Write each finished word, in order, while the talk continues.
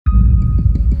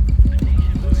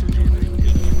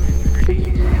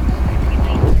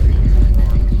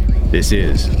This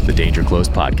is the Danger Close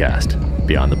podcast,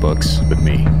 Beyond the Books with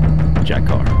me, Jack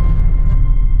Carr.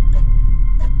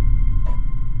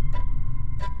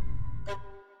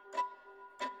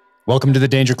 Welcome to the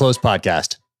Danger Close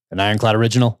podcast, an Ironclad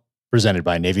original presented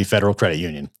by Navy Federal Credit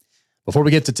Union. Before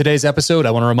we get to today's episode,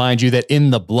 I want to remind you that In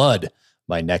the Blood,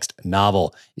 my next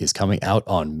novel, is coming out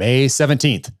on May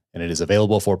 17th, and it is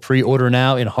available for pre-order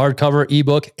now in hardcover,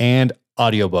 ebook, and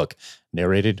audiobook,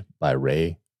 narrated by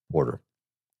Ray Porter.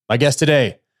 My guest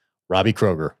today, Robbie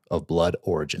Kroger of Blood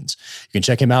Origins. You can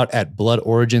check him out at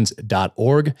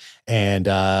bloodorigins.org and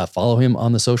follow him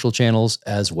on the social channels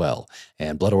as well.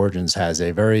 And Blood Origins has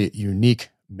a very unique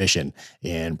mission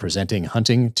in presenting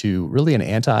hunting to really an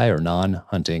anti or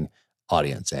non-hunting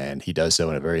audience. And he does so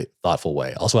in a very thoughtful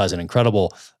way. Also has an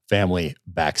incredible family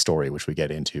backstory, which we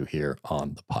get into here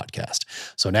on the podcast.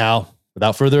 So now,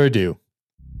 without further ado,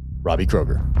 Robbie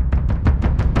Kroger.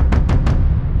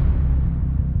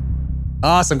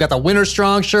 Awesome. Got the Winter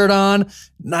Strong shirt on.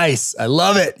 Nice. I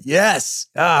love it. Yes.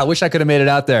 I wish I could have made it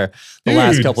out there the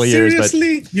last couple of years.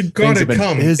 Seriously, you've got to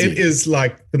come. Busy. It is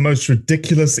like the most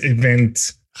ridiculous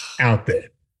event out there.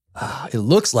 It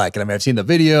looks like it. I mean, I've seen the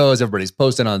videos. Everybody's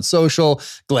posting on social.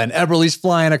 Glenn Eberle's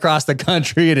flying across the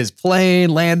country in his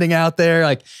plane, landing out there.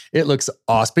 Like, it looks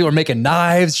awesome. People are making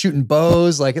knives, shooting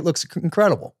bows. Like, it looks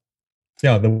incredible.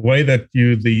 Yeah, the way that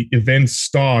the event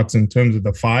starts in terms of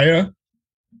the fire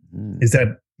is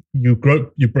that you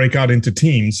break out into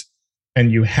teams,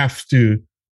 and you have to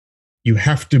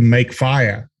make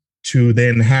fire to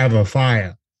then have a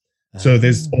fire. So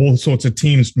there's all sorts of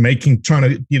teams trying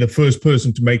to be the first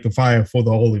person to make the fire for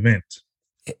the whole event.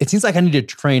 It seems like I need to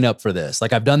train up for this.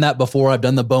 Like, I've done that before. I've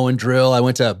done the bow and drill. I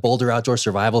went to Boulder Outdoor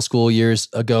Survival School years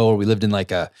ago, where we lived in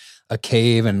like a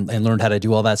cave and learned how to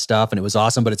do all that stuff. And it was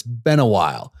awesome, but it's been a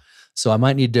while. So I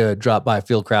might need to drop by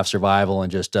Fieldcraft Survival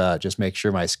and just make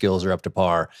sure my skills are up to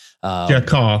par. Jack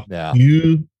Carr, yeah.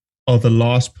 You are the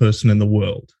last person in the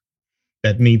world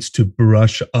that needs to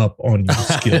brush up on your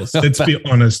skills. Let's be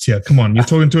honest here. Come on. You're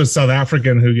talking to a South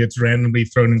African who gets randomly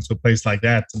thrown into a place like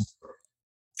that.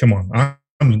 Come on.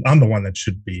 I'm the one that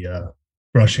should be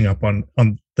brushing up on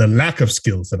the lack of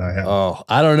skills that I have. Oh,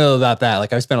 I don't know about that.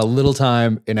 Like, I spent a little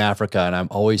time in Africa, and I'm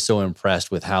always so impressed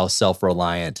with how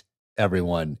self-reliant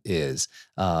everyone is.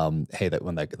 Hey, that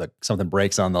when something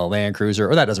breaks on the Land Cruiser,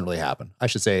 or that doesn't really happen, I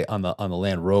should say on the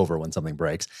Land Rover, when something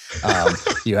breaks,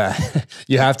 you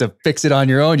have to fix it on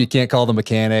your own. You can't call the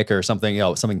mechanic or something.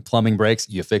 Something plumbing breaks,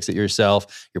 you fix it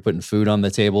yourself. You're putting food on the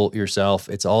table yourself.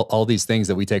 It's all these things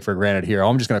that we take for granted here.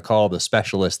 I'm just going to call the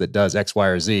specialist that does X, Y,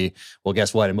 or Z. Well,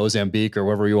 guess what? In Mozambique or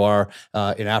wherever you are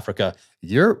in Africa,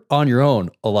 you're on your own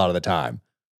a lot of the time.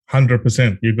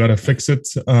 100%. You got to fix it.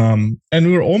 And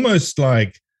we're almost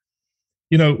like,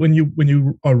 when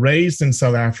you are raised in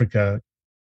South Africa,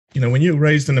 when you're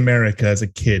raised in America as a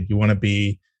kid, you want to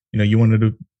be, you wanted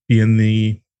to be in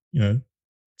the,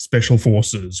 special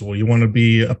forces, or you want to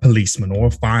be a policeman or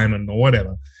a fireman or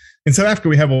whatever. In South Africa,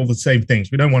 we have all the same things.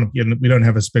 We don't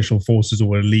have a special forces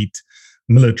or elite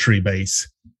military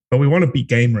base, but we want to be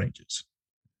game rangers.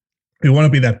 We want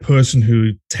to be that person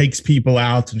who takes people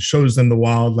out and shows them the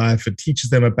wildlife and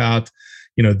teaches them about,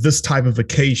 this type of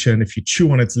vacation. If you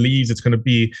chew on its leaves, it's going to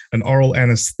be an oral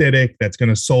anesthetic that's going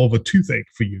to solve a toothache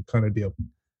for you, kind of deal.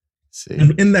 See.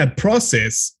 And in that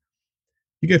process,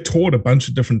 you get taught a bunch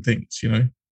of different things,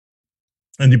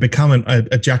 and you become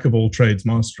a jack of all trades,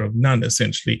 master of none,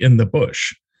 essentially, in the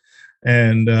bush.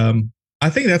 And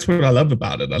I think that's what I loved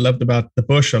about it. I loved about the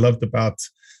bush. I loved about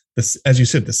this, as you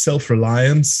said, the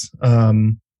self-reliance.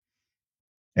 And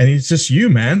it's just you,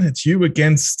 man. It's you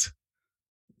against,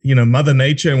 Mother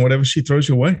Nature and whatever she throws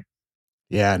your way.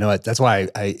 Yeah, no, that's why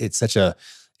it's such a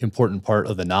important part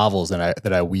of the novels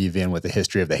that I weave in with the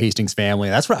history of the Hastings family.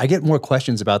 And that's where I get more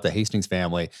questions about the Hastings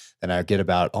family than I get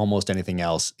about almost anything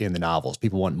else in the novels.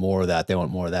 People want more of that. They want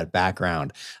more of that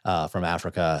background from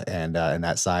Africa and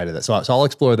that side of it. So I'll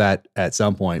explore that at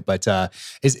some point. But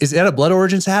is that a Blood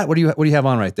Origins hat? What do you have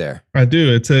on right there? I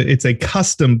do. It's a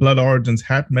custom Blood Origins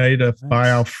hat made by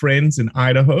our friends in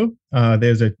Idaho.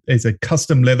 There's a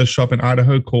custom leather shop in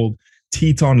Idaho called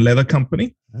Teton Leather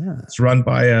Company. Yeah. It's run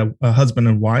by a husband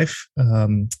and wife,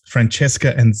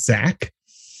 Francesca and Zach,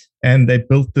 and they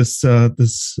built this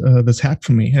hat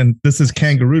for me. And this is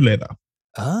kangaroo leather.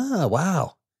 Ah,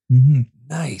 wow. Mm-hmm.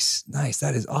 Nice.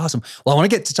 That is awesome. Well, I want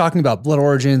to get to talking about Blood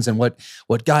Origins and what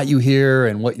got you here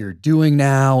and what you're doing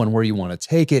now and where you want to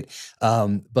take it.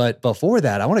 But before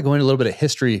that, I want to go into a little bit of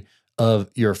history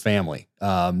of your family,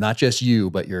 not just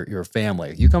you, but your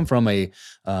family. You come from a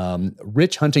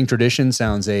rich hunting tradition.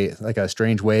 Sounds like a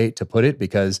strange way to put it,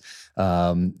 because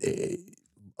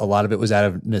a a lot of it was out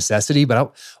of necessity,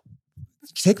 but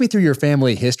take me through your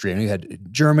family history. I know you had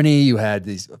Germany, you had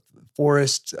these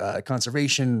forest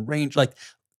conservation range, like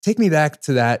take me back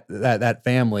to that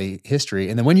family history.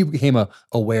 And then when you became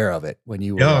aware of it, when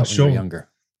you were younger.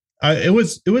 It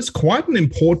was quite an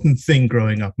important thing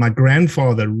growing up. My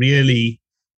grandfather really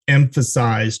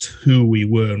emphasized who we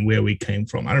were and where we came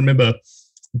from. I remember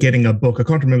getting a book. I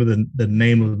can't remember the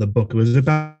name of the book. It was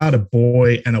about a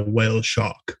boy and a whale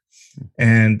shark.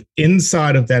 And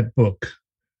inside of that book,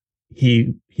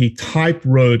 he type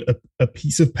wrote a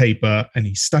piece of paper and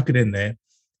he stuck it in there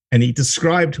and he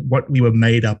described what we were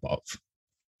made up of.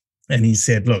 And he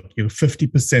said, look, you're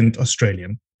 50%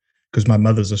 Australian because my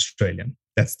mother's Australian.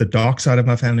 That's the dark side of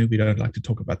my family. We don't like to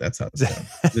talk about that side of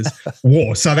stuff. There's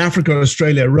war, South Africa,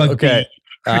 Australia, rugby,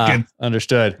 cricket.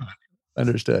 Understood.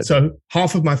 So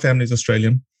half of my family is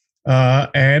Australian.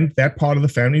 And that part of the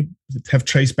family have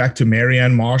traced back to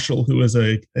Marianne Marshall, who was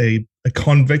a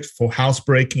convict for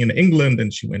housebreaking in England,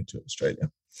 and she went to Australia.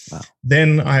 Wow.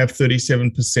 Then I have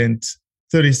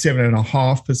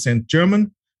 37.5%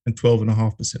 German and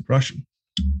 12.5% Russian.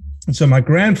 And so my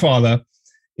grandfather,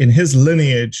 in his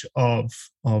lineage of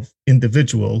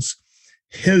individuals,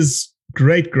 his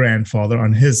great-grandfather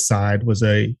on his side was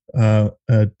a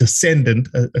dissident.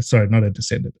 A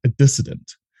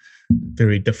dissident.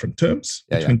 Very different terms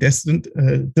between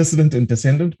dissident and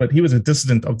descendant, but he was a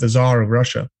dissident of the Tsar of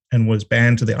Russia and was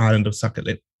banned to the island of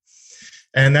Sakhalin.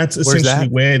 And that's essentially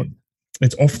where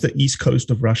it's off the east coast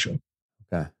of Russia.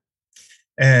 Okay.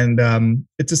 And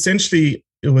it's essentially,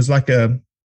 it was like a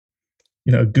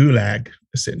gulag,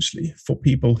 essentially, for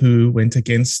people who went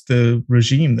against the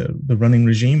regime, the running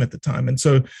regime at the time. And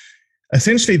so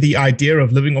essentially the idea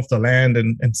of living off the land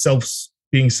and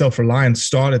being self-reliant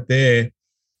started there.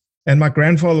 And my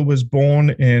grandfather was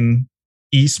born in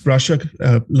East Russia,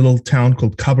 a little town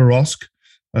called Khabarovsk.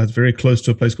 It's very close to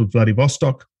a place called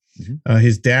Vladivostok. Mm-hmm.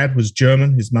 His dad was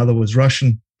German. His mother was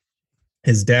Russian.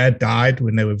 His dad died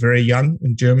when they were very young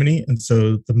in Germany. And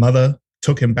so the mother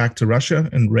took him back to Russia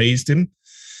and raised him.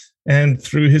 And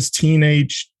through his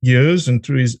teenage years and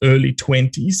through his early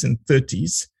 20s and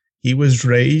 30s, he was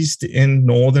raised in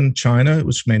northern China. It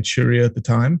was Manchuria at the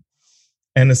time.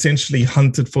 And essentially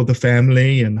hunted for the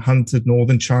family and hunted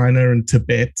northern China and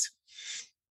Tibet.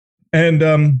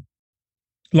 And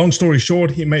long story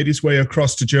short, he made his way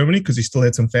across to Germany because he still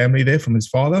had some family there from his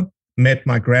father, met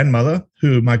my grandmother,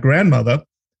 who my grandmother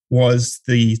was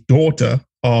the daughter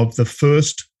of the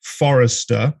first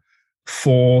forester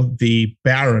for the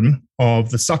Baron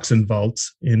of the Sachsenwald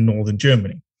in northern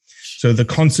Germany. So the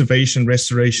conservation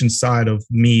restoration side of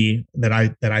me that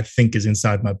I think is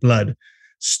inside my blood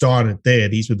started there.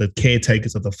 These were the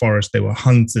caretakers of the forest. They were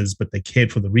hunters, but they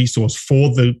cared for the resource for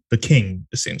the king,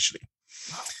 essentially.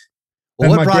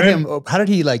 Well, what brought him? How did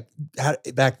he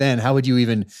back then? How would you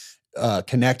even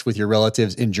connect with your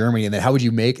relatives in Germany, and then how would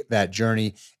you make that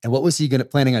journey? And what was he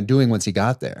planning on doing once he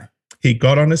got there? He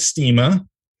got on a steamer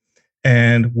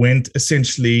and went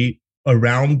essentially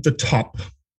around the top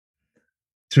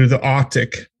through the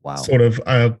Arctic. Wow! Sort of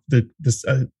I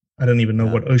don't even know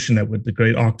what ocean that would, the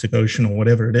Great Arctic Ocean or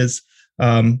whatever it is.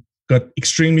 Got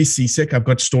extremely seasick. I've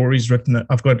got stories written.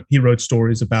 He wrote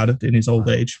stories about it in his old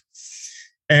age.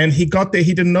 And he got there.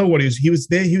 He didn't know what he was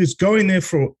there. He was going there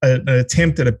for an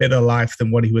attempt at a better life than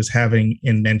what he was having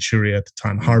in Manchuria at the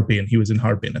time, Harbin. He was in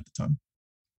Harbin at the time.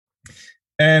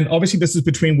 And obviously this is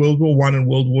between World War I and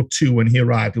World War II when he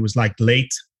arrived. It was like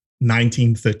late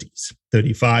 1930s,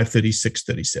 35, 36,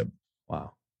 37.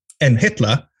 Wow. And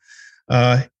Hitler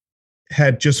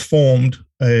had just formed,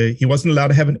 he wasn't allowed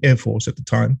to have an air force at the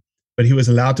time, but he was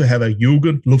allowed to have a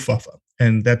Jugendluftwaffe.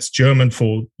 And that's German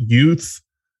for Youth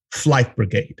Flight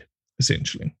Brigade,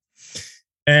 essentially.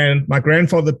 And my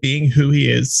grandfather, being who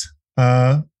he is,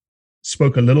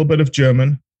 spoke a little bit of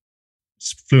German,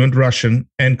 fluent Russian,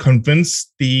 and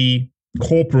convinced the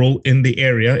corporal in the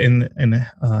area in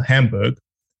Hamburg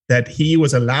that he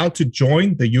was allowed to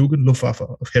join the Jugendluftwaffe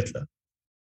of Hitler.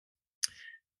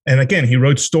 And again, he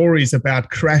wrote stories about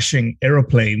crashing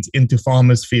airplanes into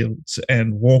farmers' fields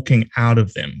and walking out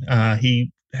of them.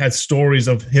 He had stories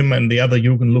of him and the other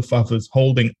Jugendluftwaffes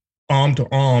holding arm to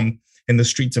arm in the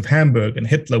streets of Hamburg and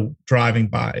Hitler driving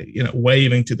by,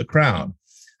 waving to the crowd.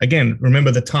 Again,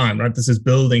 remember the time, right? This is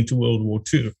building to World War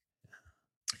II.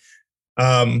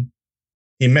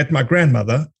 He met my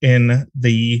grandmother in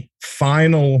the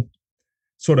final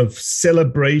sort of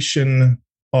celebration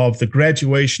of the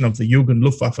graduation of the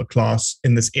Jugendluftwaffe class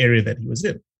in this area that he was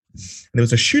in. And there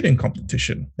was a shooting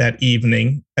competition that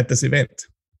evening at this event.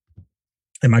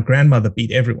 And my grandmother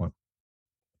beat everyone,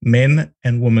 men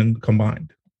and women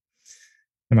combined.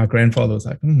 And my grandfather was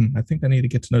like, I think I need to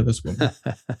get to know this woman.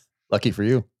 Lucky for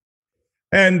you.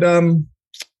 And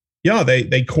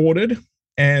they courted.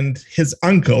 And his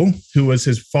uncle, who was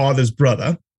his father's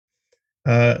brother,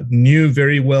 knew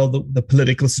very well the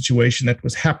political situation that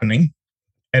was happening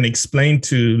and explained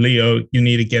to Leo, you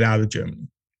need to get out of Germany.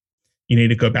 You need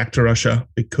to go back to Russia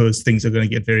because things are going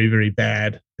to get very, very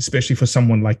bad, especially for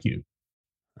someone like you.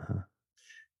 Uh-huh.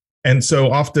 And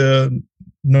so after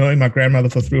knowing my grandmother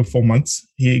for 3 or 4 months,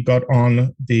 he got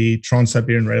on the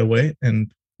Trans-Siberian Railway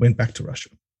and went back to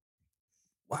Russia.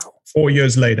 Wow. 4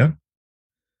 years later,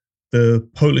 the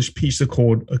Polish Peace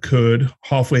Accord occurred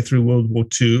halfway through World War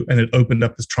II, and it opened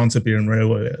up this Trans-Siberian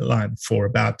Railway line for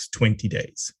about 20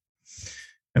 days.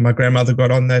 And my grandmother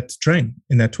got on that train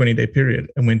in that 20-day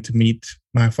period and went to meet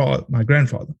my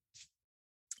grandfather.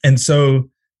 And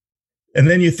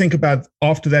then you think about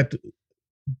after that,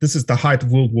 this is the height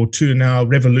of World War II now.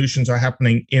 Revolutions are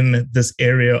happening in this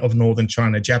area of northern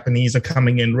China. Japanese are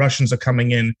coming in, Russians are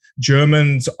coming in,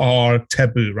 Germans are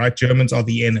taboo, right? Germans are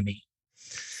the enemy.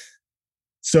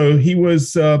 So he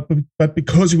was, but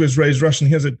because he was raised Russian,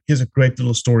 here's a great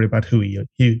little story about who he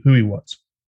was.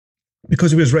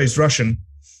 Because he was raised Russian,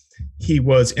 he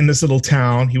was in this little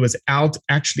town. He was out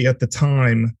actually at the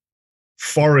time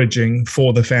foraging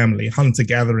for the family,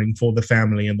 hunter-gathering for the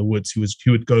family in the woods. He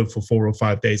would go for 4 or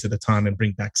 5 days at a time and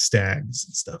bring back stags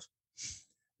and stuff.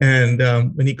 And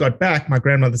when he got back, my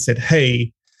grandmother said,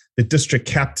 hey, the district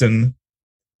captain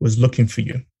was looking for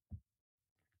you.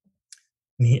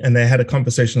 And they had a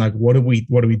conversation like, what do we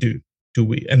do?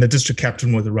 And the district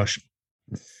captain was a Russian.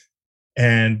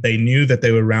 And they knew that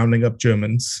they were rounding up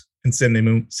Germans and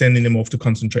sending them off to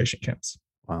concentration camps.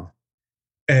 Wow.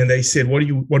 And they said, what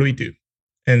do we do?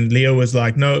 And Leo was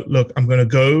like, no, look, I'm going to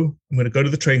go to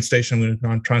the train station. I'm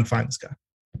going to try and find this guy.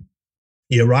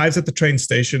 He arrives at the train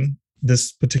station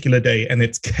this particular day, and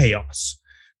it's chaos.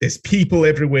 There's people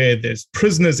everywhere. There's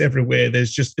prisoners everywhere.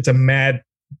 It's a mad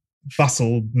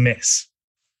bustle mess.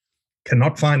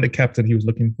 Cannot find the captain he was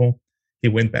looking for. He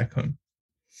went back home.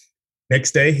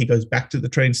 Next day, he goes back to the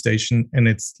train station, and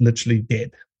it's literally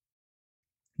dead.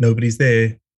 Nobody's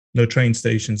there. No train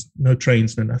stations, no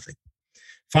trains, no nothing.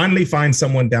 Finally finds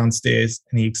someone downstairs,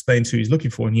 and he explains who he's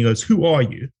looking for. And he goes, who are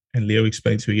you? And Leo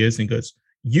explains who he is. And he goes,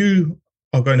 you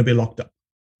are going to be locked up.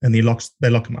 And they lock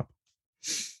him up.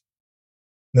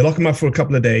 They lock him up for a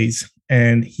couple of days.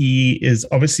 And he is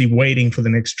obviously waiting for the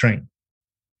next train.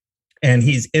 And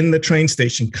he's in the train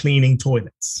station cleaning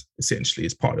toilets, essentially,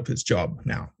 as part of his job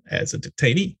now as a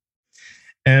detainee.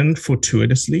 And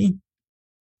fortuitously,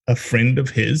 a friend of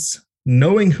his,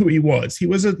 knowing who he was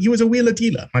a wheeler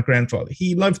dealer, my grandfather.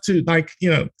 He loved to,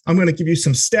 I'm going to give you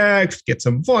some stags, get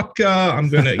some vodka. I'm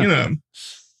going to,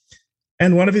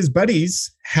 And one of his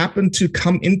buddies happened to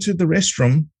come into the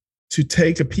restroom to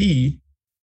take a pee.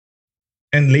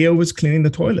 And Leo was cleaning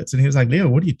the toilets. And he was like, Leo,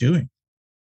 what are you doing?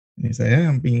 And he's like,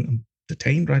 I'm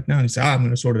detained right now. And he said, I'm going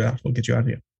to sort it out. We'll get you out of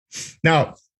here.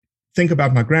 Now, think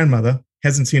about my grandmother.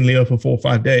 Hasn't seen Leo for 4 or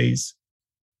 5 days.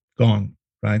 Gone,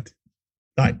 right?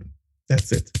 Died.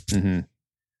 That's it. Mm-hmm.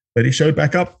 But he showed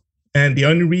back up. And the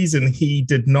only reason he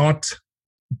did not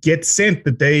get sent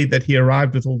the day that he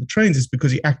arrived with all the trains is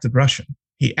because he acted Russian.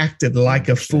 He acted like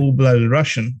a full-blooded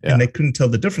Russian. Yeah. And they couldn't tell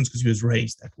the difference because he was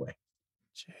raised that way.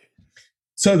 Jeez.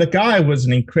 So the guy was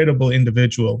an incredible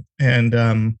individual.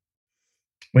 And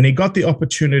when he got the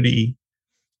opportunity,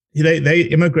 they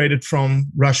immigrated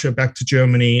from Russia back to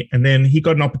Germany, and then he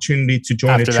got an opportunity to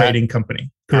join a trading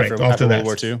company. Correct. After World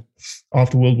War II?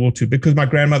 After World War II, because my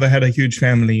grandmother had a huge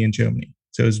family in Germany.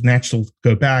 So it was natural to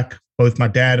go back. Both my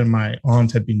dad and my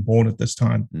aunt had been born at this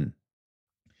time. And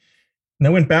I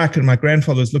went back, and my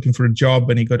grandfather was looking for a job,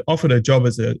 and he got offered a job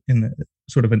in a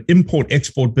sort of an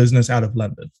import-export business out of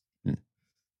London. It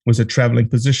was a traveling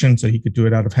position, so he could do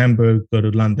it out of Hamburg, go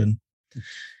to London.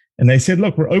 And they said,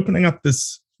 look, we're opening up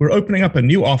a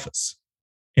new office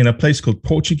in a place called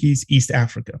Portuguese East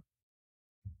Africa,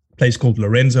 a place called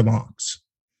Lorenzo Marques,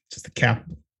 which is the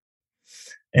capital.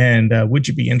 And would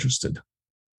you be interested?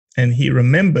 And he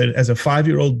remembered as a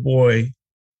 5-year-old boy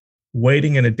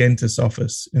waiting in a dentist's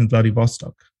office in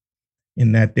Vladivostok,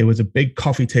 in that there was a big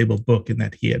coffee table book in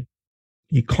that he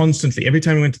constantly, every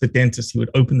time he went to the dentist, he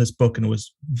would open this book, and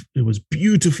it was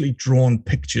beautifully drawn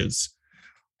pictures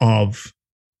of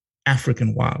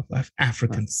African wildlife,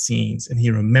 African scenes. And he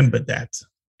remembered that.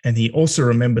 And he also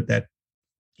remembered that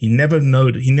he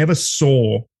never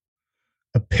saw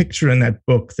a picture in that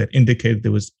book that indicated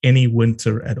there was any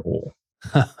winter at all.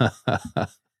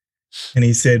 And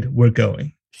he said, we're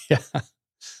going. Yeah.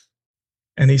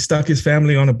 And he stuck his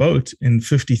family on a boat in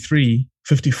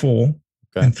 54,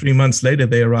 Okay. And 3 months later,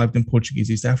 they arrived in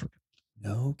Portuguese East Africa.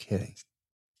 No kidding.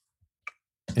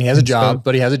 And he has a job,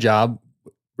 but he has a job.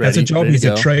 Has a job. He's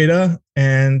a trader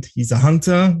and he's a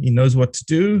hunter. He knows what to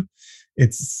do.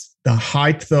 It's the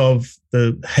height of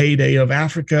the heyday of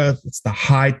Africa. It's the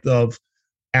height of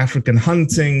African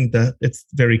hunting. It's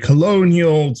very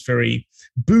colonial. It's very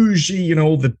bougie,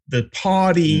 the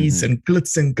parties and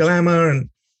glitz and glamour. And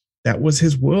that was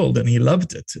his world and he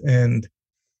loved it. And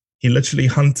he literally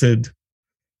hunted,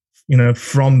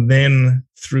 from then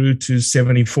through to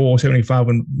 74, 75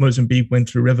 when Mozambique went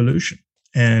through revolution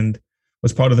and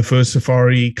was part of the first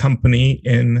safari company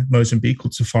in Mozambique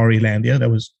called Safarilandia. That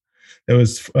was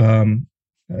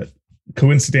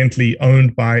coincidentally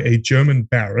owned by a German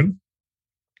baron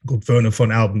called Werner von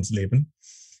Albensleben.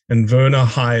 And Werner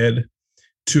hired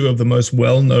two of the most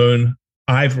well-known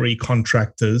ivory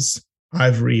contractors,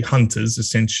 ivory hunters,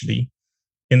 essentially,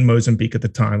 in Mozambique at the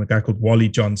time, a guy called Wally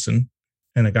Johnson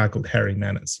and a guy called Harry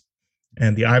Manners.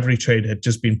 And the ivory trade had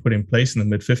just been put in place in the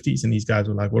mid-50s, and these guys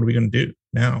were like, what are we going to do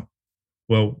now?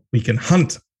 Well, we can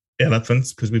hunt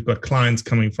elephants because we've got clients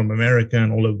coming from America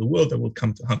and all over the world that will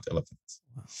come to hunt elephants.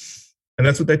 Wow. And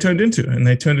that's what they turned into. And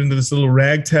they turned into this little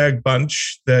ragtag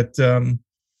bunch that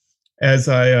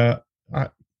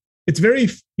it's very,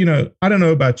 I don't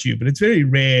know about you, but it's very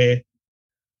rare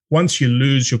once you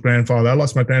lose your grandfather. I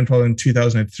lost my grandfather in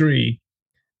 2003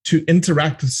 to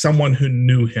interact with someone who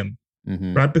knew him,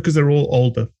 right? Because they're all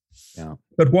older. Yeah.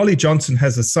 But Wally Johnson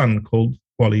has a son called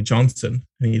Wally Johnson,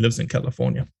 and he lives in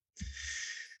California.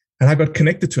 And I got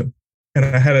connected to him. And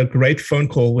I had a great phone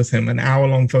call with him, an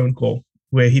hour-long phone call,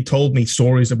 where he told me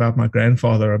stories about my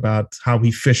grandfather, about how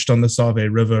he fished on the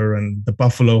Save River and the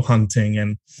buffalo hunting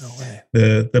and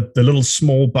the little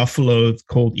small buffalo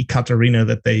called Ekaterina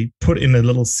that they put in a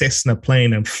little Cessna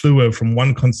plane and flew her from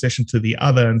one concession to the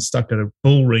other and stuck a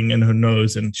bull ring in her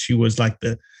nose. And she was like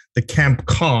the camp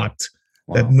cart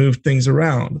that moved things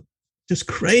around. Just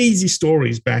crazy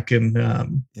stories back in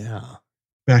the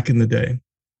day.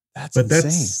 That's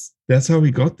insane. That's how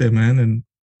we got there, man. And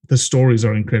the stories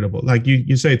are incredible. Like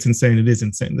you say it's insane. It is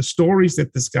insane. The stories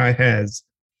that this guy has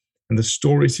and the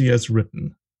stories he has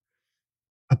written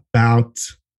about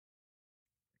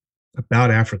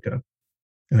Africa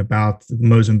and about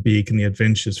Mozambique and the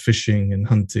adventures, fishing and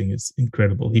hunting is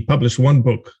incredible. He published one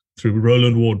book through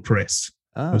Roland Ward Press.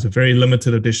 It was a very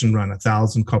limited edition run.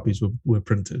 1,000 copies were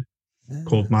printed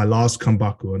called My Last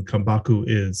Kambaku. And Kambaku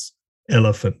is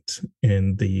elephant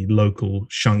in the local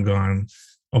Shangaan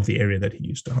of the area that he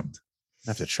used to hunt. I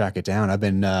have to track it down. I've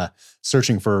been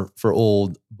searching for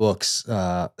old books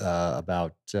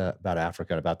about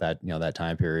Africa, about that that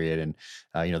time period, and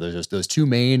there's those two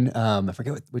main I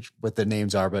forget what the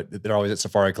names are, but they're always at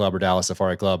Safari Club or Dallas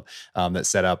Safari Club that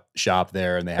set up shop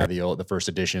there, and they have the first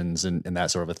editions and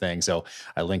that sort of a thing. So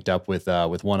I linked up with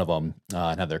one of them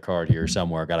and have their card here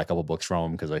somewhere. Got a couple books from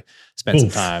them because I spent some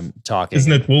time talking.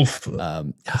 Isn't it Wolf? I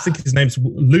think his name's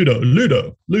Ludo.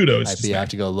 Ludo. I have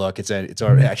to go look. It's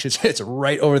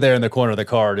right over there in the corner of the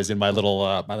card is in my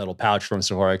little pouch from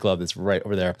Safari Club. That's right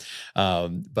over there.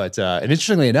 And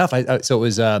interestingly enough, so it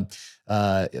was man,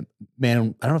 I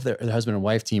don't know if they're the husband and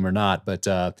wife team or not, but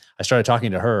I started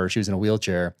talking to her. She was in a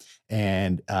wheelchair,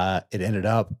 and it ended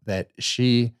up that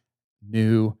she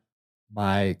knew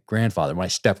my grandfather, my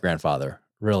step grandfather,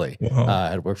 really.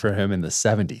 Had worked for him in the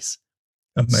 70s.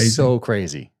 Amazing. So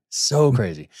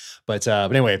crazy. But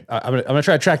anyway, I'm gonna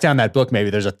try to track down that book. Maybe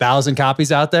there's 1,000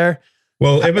 copies out there.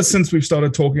 Well, ever since we've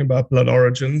started talking about Blood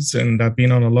Origins, and I've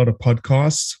been on a lot of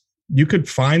podcasts, you could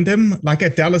find them like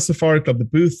at Dallas Safari Club, the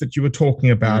booth that you were talking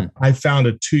about. I found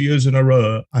it 2 years in a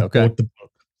row. I bought the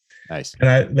book. Nice.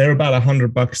 And they're about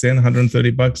 $100 then,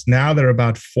 $130. Now they're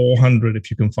about $400 if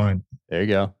you can find them. There you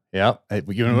go. Yeah.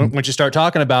 Once you start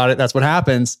talking about it, that's what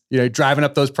happens. Driving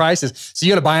up those prices. So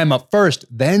you got to buy them up first,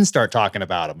 then start talking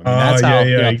about them. That's how.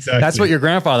 Exactly. That's what your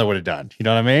grandfather would have done. You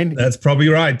know what I mean? That's probably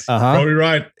right. Probably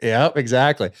right. Yeah.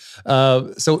 Exactly.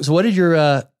 So what did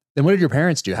your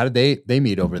parents do? How did they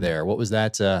meet over there? What was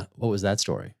that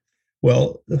story?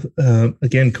 Well,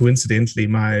 again, coincidentally,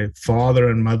 my father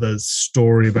and mother's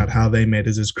story about how they met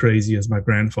is as crazy as my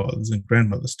grandfather's and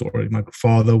grandmother's story. My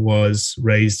father was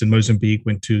raised in Mozambique,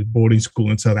 went to boarding school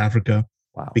in South Africa,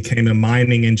 became a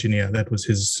mining engineer. That was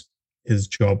his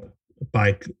job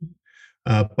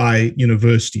by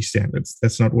university standards.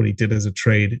 That's not what he did as a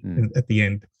trade at the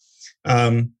end.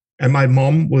 And my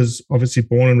mom was obviously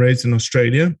born and raised in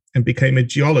Australia and became a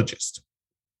geologist.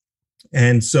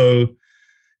 And so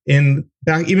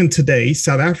back even today,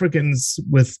 South Africans,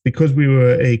 because we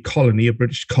were a colony, a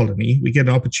British colony, we get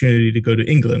an opportunity to go to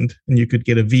England, and you could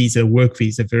get a work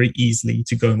visa very easily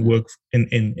to go and work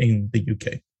in the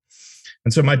UK.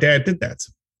 And so my dad did that.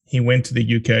 He went to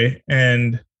the UK,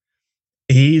 and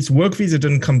his work visa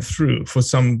didn't come through for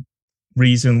some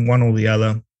reason, one or the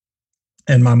other.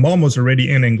 And my mom was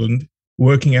already in England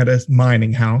working at a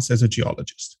mining house as a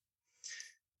geologist.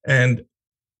 And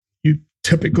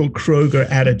typical Kroger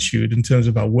attitude in terms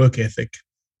of our work ethic.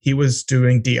 He was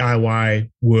doing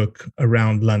DIY work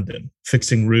around London,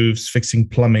 fixing roofs, fixing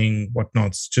plumbing,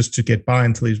 whatnots, just to get by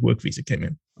until his work visa came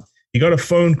in. He got a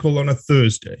phone call on a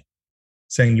Thursday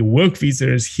saying, your work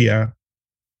visa is here.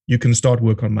 You can start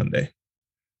work on Monday.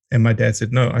 And my dad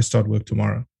said, no, I start work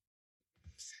tomorrow.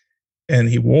 And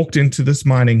he walked into this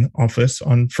mining office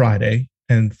on Friday,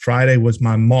 and Friday was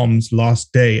my mom's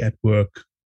last day at work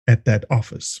at that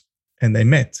office. And they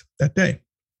met that day.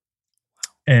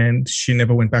 And she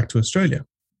never went back to Australia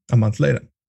a month later.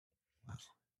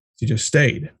 She just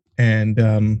stayed.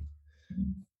 And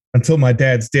until my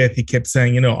dad's death, he kept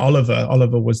saying,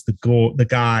 Oliver was the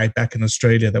guy back in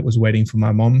Australia that was waiting for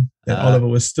my mom, that Oliver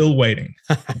was still waiting.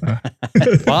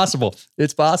 It's possible.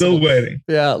 It's possible. Still waiting.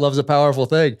 Yeah, love's a powerful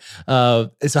thing.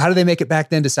 So how do they make it back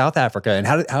then to South Africa? And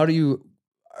how do you,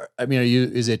 I mean,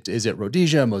 is it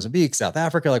Rhodesia, Mozambique, South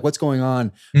Africa? Like, what's going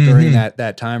on during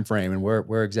that time frame, and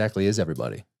where exactly is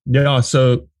everybody? Yeah,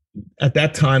 so at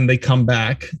that time they come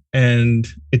back, and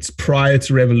it's prior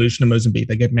to revolution in Mozambique.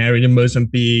 They get married in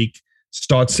Mozambique,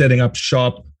 start setting up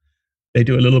shop. They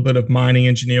do a little bit of mining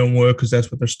engineering work because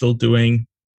that's what they're still doing.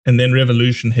 And then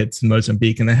revolution hits in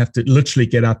Mozambique, and they have to literally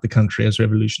get out the country as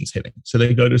revolution's hitting. So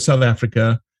they go to South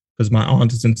Africa because my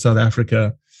aunt is in South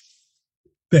Africa.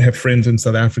 They have friends in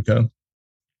South Africa.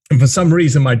 And for some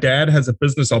reason, my dad has a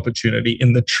business opportunity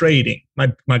in the trading.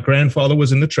 My grandfather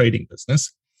was in the trading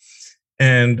business.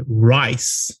 And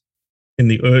rice in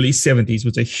the early 70s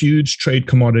was a huge trade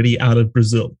commodity out of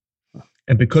Brazil.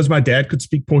 And because my dad could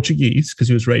speak Portuguese, because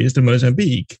he was raised in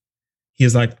Mozambique, he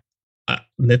was like,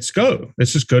 let's go.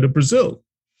 Let's just go to Brazil.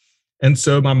 And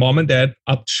so my mom and dad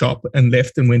upped shop and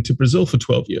left and went to Brazil for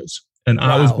 12 years. And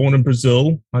I was born in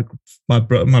Brazil. My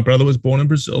brother was born in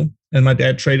Brazil, and my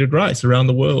dad traded rice around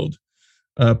the world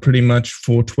pretty much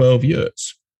for 12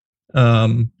 years.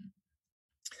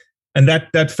 And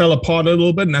that fell apart a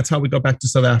little bit, and that's how we got back to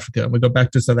South Africa. We got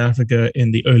back to South Africa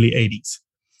in the early 80s.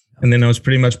 And then I was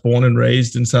pretty much born and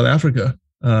raised in South Africa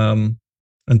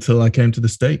until I came to the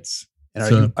States.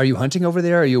 And are you hunting over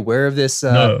there? Are you aware of this?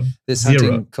 No, this zero.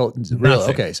 Hunting cult? Really?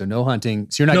 Okay, so no hunting.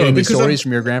 So you're not getting these stories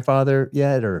from your grandfather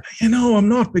yet, or? I'm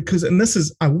not, because, and this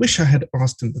is, I wish I had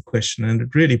asked him the question, and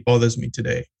it really bothers me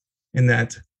today, in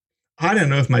that I don't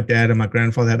know if my dad and my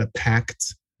grandfather had a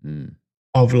pact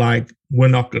of like, we're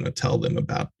not going to tell them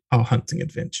about our hunting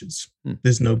adventures.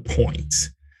 There's no point.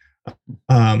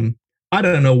 I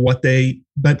don't know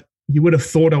but you would have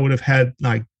thought I would have had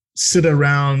like sit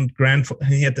around grandfather.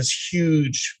 He had this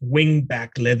huge wingback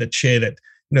leather chair that,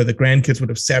 the grandkids would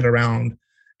have sat around,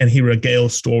 and he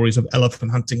regaled stories of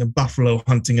elephant hunting and buffalo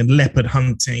hunting and leopard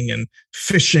hunting and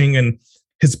fishing and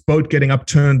his boat getting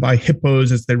upturned by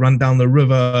hippos as they run down the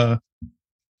river.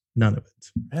 None of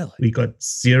it. Really? We got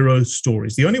zero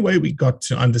stories. The only way we got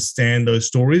to understand those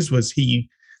stories was he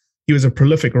was a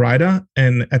prolific writer,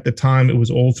 and at the time it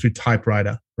was all through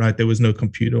typewriter, right? There was no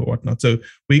computer or whatnot. So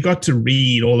we got to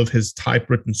read all of his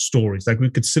typewritten stories. Like we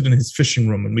could sit in his fishing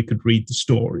room and we could read the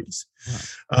stories.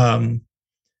 Wow.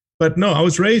 But no, I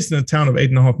was raised in a town of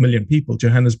 8.5 million people,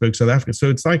 Johannesburg, South Africa. So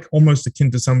it's like almost akin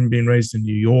to someone being raised in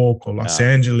New York or Los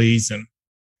Angeles. And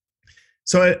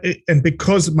so, and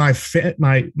because my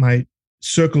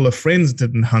circle of friends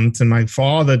didn't hunt, and my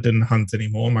father didn't hunt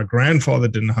anymore, my grandfather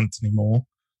didn't hunt anymore,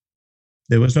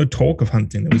 there was no talk of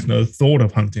hunting. There was no thought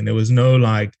of hunting. There was no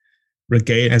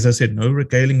as I said, no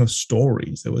regaling of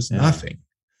stories. There was nothing.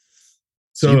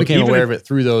 So you became aware of it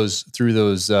through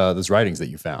those writings that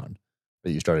you found,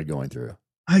 that you started going through.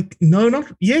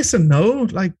 Yes and no.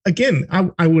 Like, again,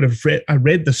 I would have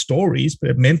read the stories, but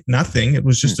it meant nothing. It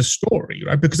was just a story,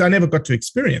 right? Because I never got to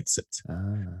experience it.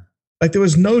 Like, there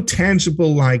was no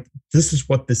tangible, like, this is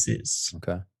what this is.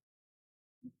 Okay.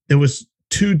 There was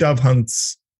 2 dove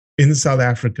hunts in South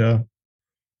Africa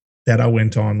that I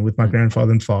went on with my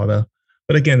grandfather and father.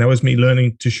 But again, that was me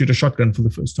learning to shoot a shotgun for the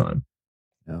first time.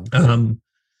 Okay.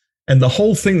 And the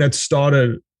whole thing that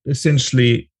started,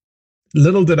 essentially,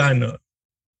 little did I know,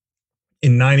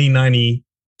 in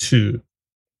 1992,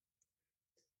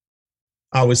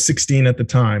 I was 16 at the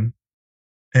time,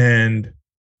 and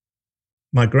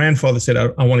my grandfather said,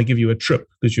 I want to give you a trip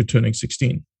because you're turning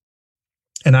 16.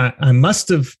 And I must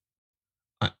have,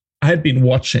 I had been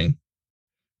watching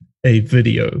a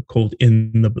video called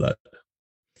In the Blood.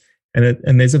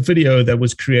 And there's a video that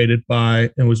was created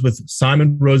by, it was with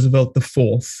Simon Roosevelt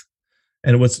IV.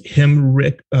 And it was him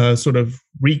sort of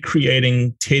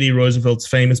recreating Teddy Roosevelt's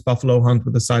famous buffalo hunt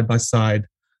with a side-by-side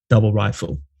double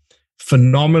rifle.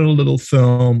 Phenomenal little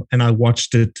film, and I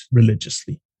watched it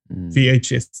religiously.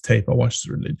 VHS tape, I watched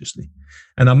it religiously.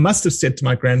 And I must have said to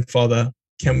my grandfather,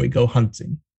 can we go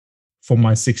hunting for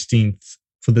the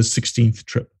 16th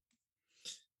trip?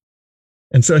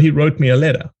 And so he wrote me a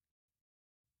letter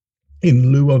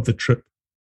in lieu of the trip.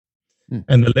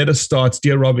 And the letter starts,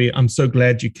 "Dear Robbie, I'm so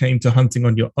glad you came to hunting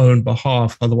on your own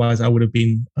behalf. Otherwise, I would have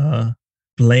been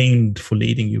blamed for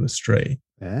leading you astray.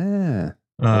 Okay.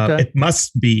 It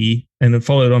must be," and it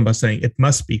followed on by saying, "it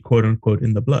must be, quote unquote,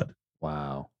 in the blood."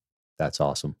 Wow. That's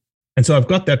awesome. And so I've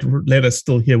got that letter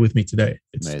still here with me today.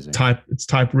 It's amazing. It's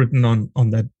typewritten on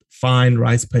that fine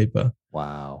rice paper.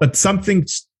 Wow. But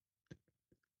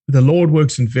the Lord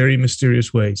works in very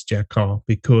mysterious ways, Jack Carr,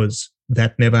 because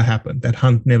that never happened. That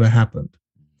hunt never happened.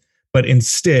 But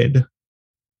instead,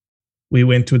 we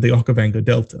went to the Okavango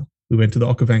Delta. We went to the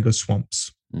Okavango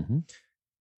swamps. Mm-hmm.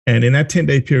 And in that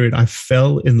 10-day period, I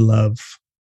fell in love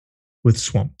with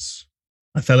swamps.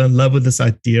 I fell in love with this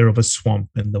idea of a swamp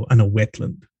and a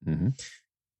wetland. Mm-hmm.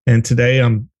 And today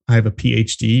I have a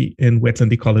PhD in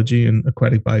wetland ecology and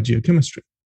aquatic biogeochemistry.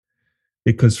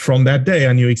 Because from that day,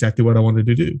 I knew exactly what I wanted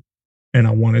to do. And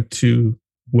I wanted to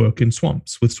work in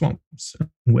swamps and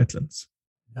wetlands.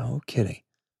 No kidding.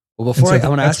 Well, before I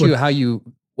want to ask you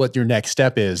what your next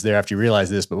step is there after you realize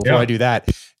this, but before I do that,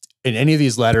 in any of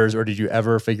these letters, or did you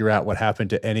ever figure out what happened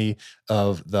to any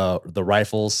of the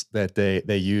rifles that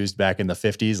they used back in the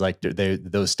 50s? Like,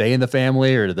 did those stay in the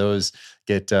family, or do those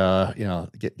get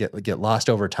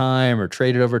lost over time, or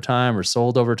traded over time, or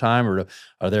sold over time, or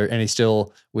are there any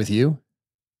still with you?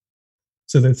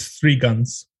 So there's 3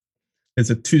 guns. There's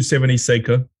a 270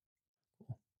 Seiko.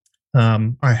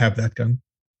 I have that gun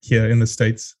here in the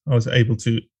States. I was able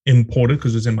to import it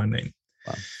because it was in my name.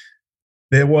 Wow.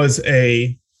 There was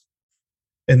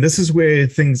and this is where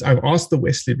I've asked the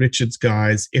Wesley Richards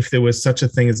guys if there was such a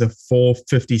thing as a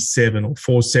 457 or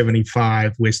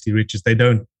 475 Wesley Richards. They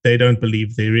don't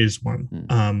believe there is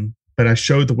one. But I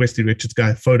showed the Wesley Richards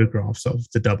guy photographs of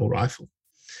the double rifle.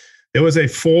 There was a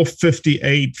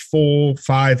 458,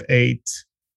 458,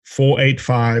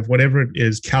 485, whatever it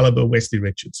is, caliber Wesley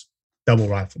Richards double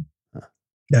rifle. Huh.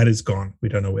 That is gone. We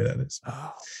don't know where that is.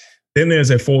 Oh. Then there's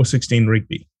a 416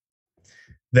 Rigby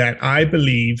that I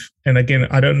believe, and again,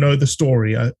 I don't know the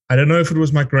story. I don't know if it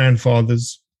was my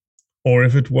grandfather's or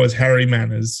if it was Harry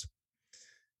Manners.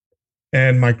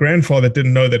 And my grandfather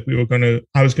didn't know that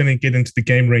I was going to get into the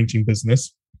game ranging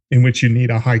business, in which you need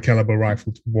a high caliber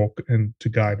rifle to walk and to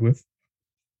guide with,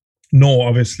 nor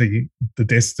obviously the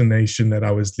destination that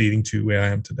I was leading to where I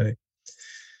am today.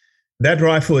 That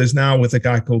rifle is now with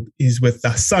he's with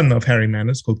the son of Harry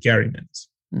Manners called Gary Manners.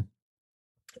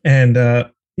 And,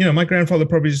 my grandfather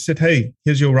probably just said, "Hey,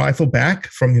 here's your rifle back,"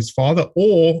 from his father,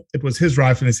 or it was his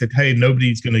rifle and he said, "Hey,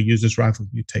 nobody's going to use this rifle.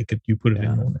 You take it, you put it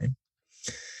in your name."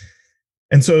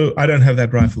 And so I don't have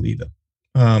that rifle either.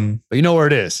 But you know where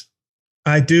it is.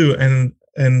 I do.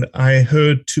 And I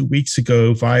heard 2 weeks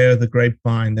ago via the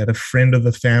grapevine that a friend of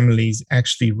the family's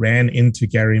actually ran into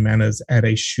Gary Manners at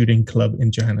a shooting club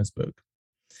in Johannesburg.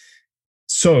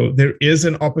 So there is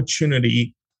an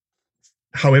opportunity,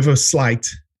 however slight,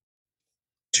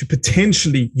 to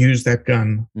potentially use that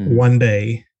gun one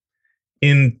day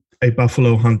in a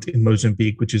buffalo hunt in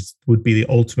Mozambique, which would be the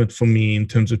ultimate for me in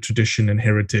terms of tradition and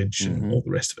heritage and all the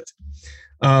rest of it.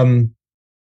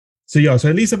 So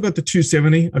at least I've got the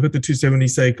 270. I've got the 270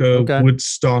 Seiko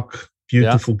Woodstock,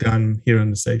 beautiful gun here in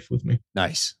the safe with me.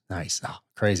 Nice. Oh,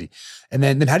 crazy. And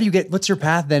then how do you what's your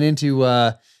path then into, you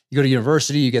go to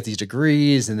university, you get these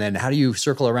degrees, and then how do you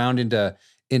circle around into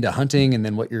hunting, and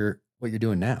then what you're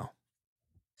doing now?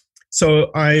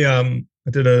 So I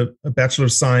did a Bachelor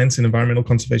of Science in Environmental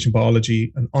Conservation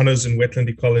Biology, an honors in wetland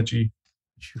ecology.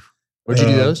 Where'd you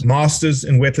do those? Masters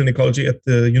in wetland ecology at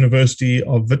the University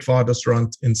of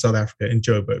Witwatersrand in South Africa, in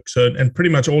Joburg. And pretty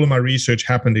much all of my research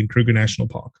happened in Kruger National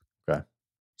Park. Okay.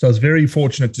 So I was very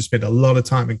fortunate to spend a lot of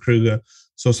time in Kruger,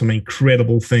 saw some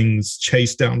incredible things,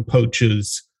 chased down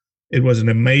poachers. It was an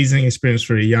amazing experience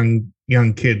for a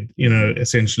young kid,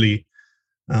 essentially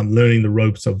learning the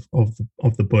ropes of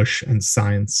the bush and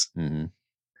science. Mm-hmm.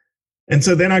 And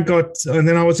so then I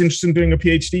was interested in doing a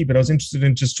PhD, but I was interested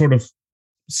in just sort of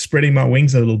spreading my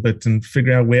wings a little bit and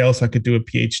figuring out where else I could do a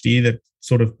PhD that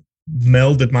sort of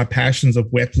melded my passions of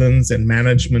wetlands and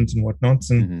management and whatnot.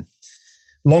 And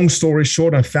long story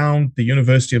short, I found the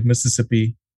University of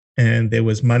Mississippi and there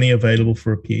was money available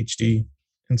for a PhD.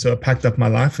 And so I packed up my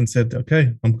life and said,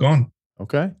 okay, I'm gone.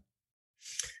 Okay.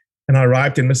 And I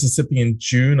arrived in Mississippi in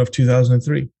June of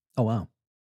 2003. Oh, wow.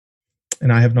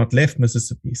 And I have not left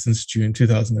Mississippi since June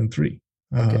 2003.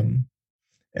 Okay.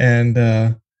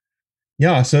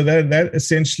 So that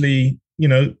essentially,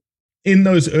 in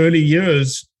those early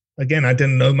years, again, I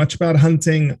didn't know much about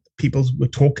hunting. People were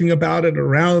talking about it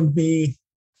around me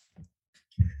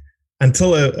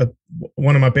until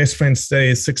one of my best friends today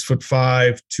is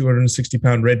 6'5",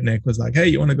 260-pound redneck was like, hey,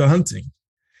 you want to go hunting?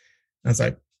 I was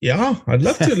like, yeah, I'd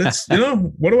love to. Let's,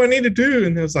 what do I need to do?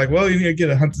 And I was like, well, you need to get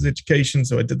a hunter's education.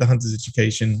 So I did the hunter's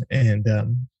education. And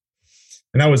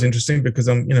that was interesting because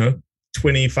I'm,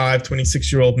 25,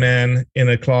 26-year-old man in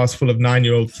a class full of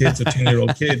 9-year-old kids or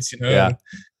 10-year-old kids, Yeah.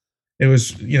 It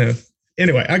was,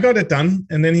 anyway, I got it done.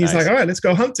 And then he's Nice. like, all right, let's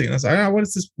go hunting. And I was like,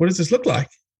 what does this look like?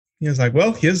 He was like,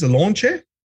 well, here's the lawn chair.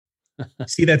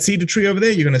 See that cedar tree over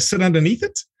there? You're going to sit underneath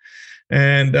it.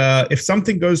 And if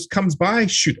something comes by,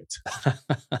 shoot it.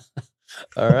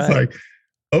 All right. I was like,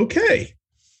 okay.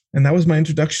 And that was my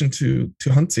introduction to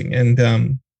hunting. And,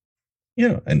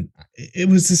 and it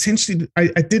was essentially, I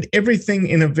did everything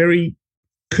in a very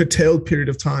curtailed period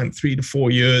of time, 3 to 4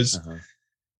 years,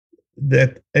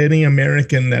 that any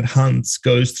American that hunts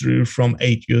goes through from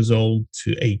 8 years old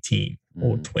to 18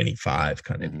 or 25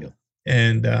 kind of deal.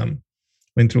 And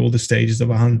went through all the stages of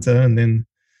a hunter. And then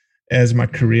as my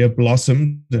career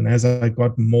blossomed and as I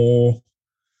got more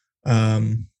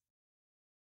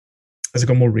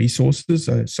resources,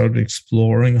 I started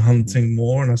exploring hunting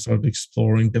more, and I started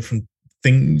exploring different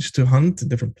things to hunt and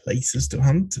different places to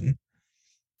hunt. And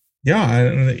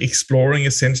exploring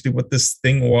essentially what this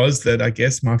thing was that I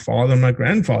guess my father and my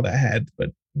grandfather had,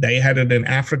 but they had it in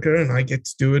Africa and I get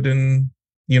to do it in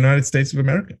the United States of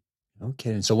America.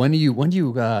 Okay. And so when do you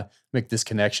make this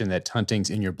connection that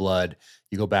hunting's in your blood?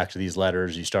 You go back to these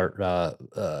letters, you start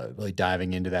really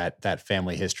diving into that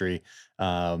family history,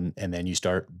 and then you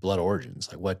start Blood Origins.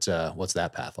 Like what's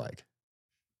that path like?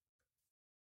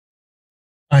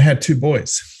 I had 2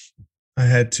 boys.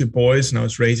 And I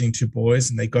was raising 2 boys,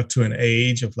 and they got to an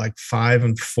age of like 5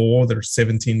 and 4. They're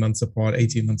 17 months apart,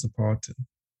 18 months apart. And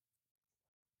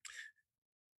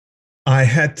I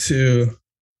had to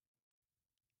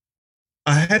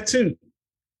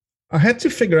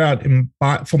figure out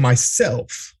for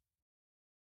myself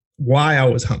why I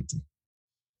was hunting.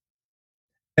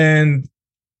 And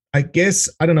I guess,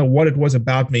 I don't know what it was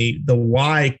about me. The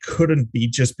why couldn't be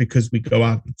just because we go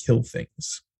out and kill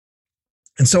things.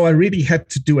 And so I really had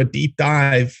to do a deep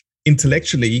dive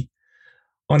intellectually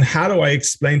on how do I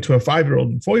explain to a 5-year-old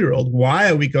and 4-year-old, why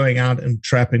are we going out and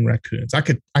trapping raccoons? I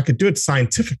could do it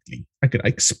scientifically. I could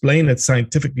explain it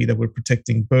scientifically that we're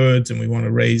protecting birds and we want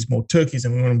to raise more turkeys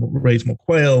and we want to raise more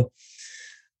quail.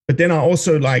 But then I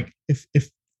also if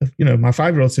my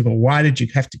 5-year-old said, well, why did you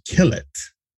have to kill it?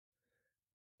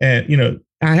 And,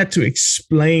 I had to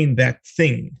explain that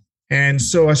thing. And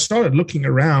so I started looking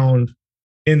around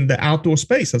in the outdoor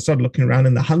space. I started looking around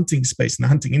in the hunting space, in the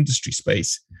hunting industry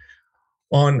space,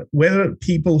 on whether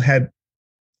people had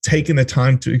taken the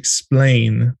time to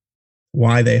explain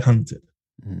why they hunted.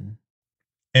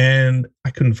 And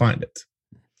I couldn't find it.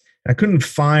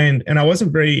 And I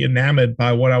wasn't very enamored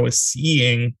by what I was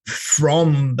seeing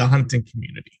from the hunting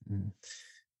community.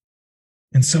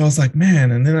 And so I was like,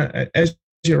 man, and then as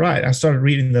you're right, I started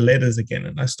reading the letters again,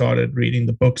 and I started reading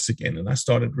the books again, and I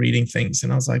started reading things.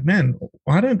 And I was like, man,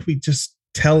 why don't we just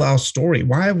tell our story?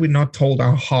 Why have we not told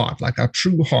our heart, like our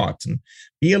true heart, and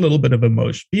be a little bit of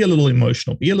emotion, be a little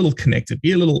emotional, be a little connected,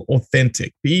 be a little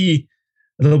authentic, be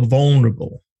a little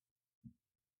vulnerable.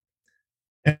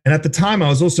 And at the time, I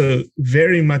was also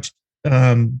very much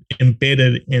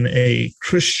embedded in a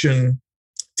Christian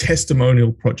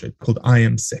testimonial project called I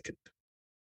Am Second.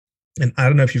 And I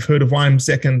don't know if you've heard of I Am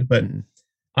Second, but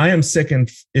I Am Second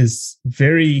is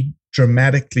very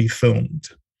dramatically filmed.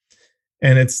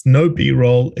 And it's no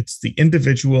B-roll. It's the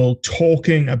individual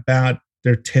talking about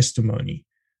their testimony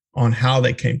on how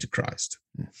they came to Christ.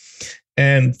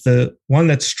 And the one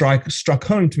that struck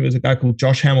home to me was a guy called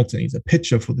Josh Hamilton. He's a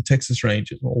pitcher for the Texas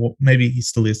Rangers, or maybe he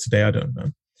still is today. I don't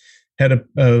know. Had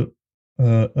a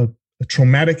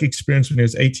traumatic experience when he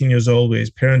was 18 years old, where his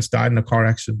parents died in a car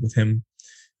accident with him,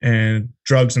 and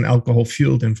drugs and alcohol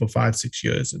fueled him for 5-6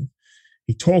 years. And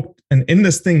he talked, and in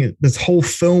this thing, this whole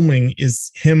filming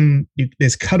is him.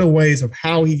 There's cutaways of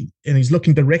how he's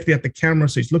looking directly at the camera,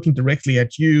 so he's looking directly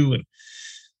at you, and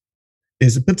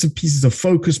there's bits and pieces of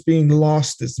focus being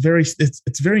lost. It's very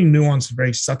nuanced,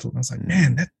 very subtle. And I was like,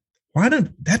 man,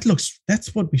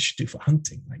 that's what we should do for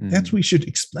hunting. Like we should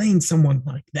explain someone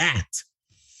like that.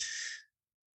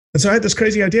 And so I had this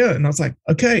crazy idea and I was like,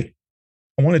 okay,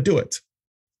 I want to do it.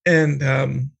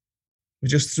 And we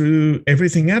just threw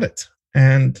everything at it.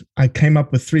 And I came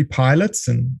up with 3 pilots,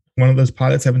 and one of those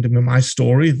pilots happened to be my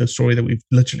story, the story that we've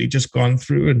literally just gone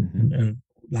through, and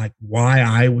like why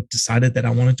I decided that I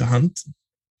wanted to hunt.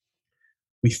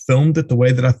 We filmed it the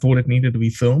way that I thought it needed to be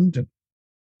filmed. And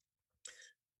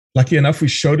lucky enough, we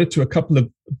showed it to a couple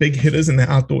of big hitters in the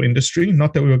outdoor industry.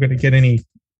 Not that we were going to get any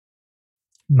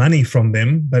money from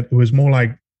them, but it was more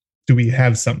like, do we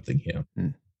have something here?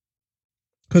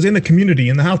 Because in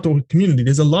the outdoor community,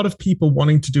 there's a lot of people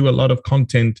wanting to do a lot of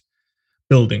content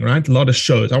building, right? A lot of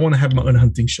shows. I want to have my own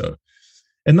hunting show.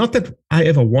 And not that I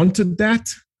ever wanted that,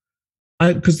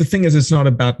 because the thing is, it's not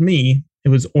about me. It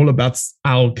was all about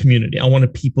our community. I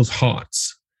wanted people's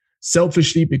hearts.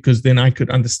 Selfishly, because then I could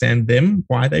understand them,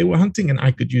 why they were hunting, and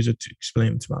I could use it to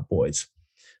explain to my boys.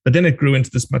 But then it grew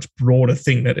into this much broader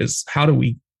thing that is, I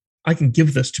can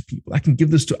give this to people. I can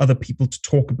give this to other people to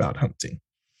talk about hunting.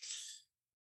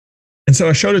 And so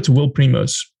I showed it to Will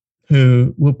Primos,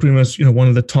 one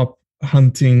of the top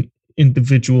hunting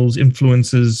individuals,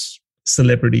 influencers,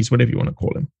 celebrities, whatever you want to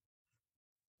call him.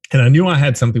 And I knew I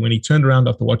had something when he turned around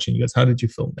after watching. He goes, "How did you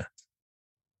film that?"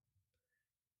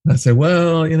 And I said,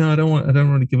 "Well, I don't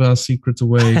want to give our secrets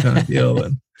away, kind of deal."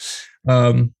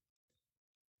 And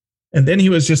then he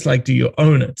was just like, "Do you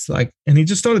own it?" And he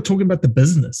just started talking about the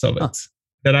business of it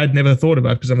that I'd never thought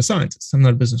about, because I'm a scientist. I'm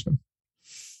not a businessman.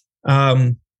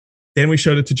 Then we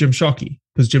showed it to Jim Shockey,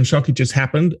 because Jim Shockey just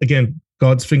happened, again,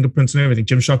 God's fingerprints and everything.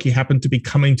 Jim Shockey happened to be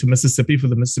coming to Mississippi for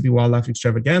the Mississippi Wildlife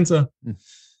Extravaganza.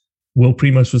 Will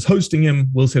Primos was hosting him.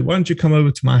 Will said, "Why don't you come over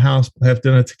to my house? We'll have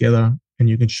dinner together and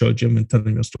you can show Jim and tell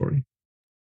him your story."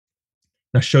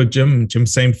 And I showed Jim, and Jim,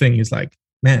 same thing. He's like,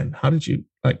 "Man, how did you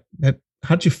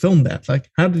film that?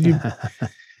 How did you?"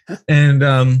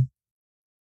 And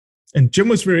Jim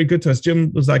was very good to us.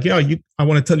 Jim was like, "Yeah, I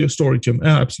want to tell your story, Jim."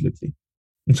 "Yeah, absolutely."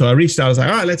 And so I reached out. I was like,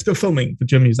 "All right, let's go filming." But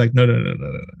Jim, he's like, No.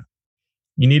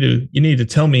 You need to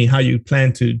tell me how you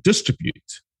plan to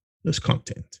distribute this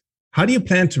content. How do you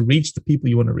plan to reach the people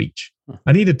you want to reach?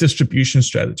 I need a distribution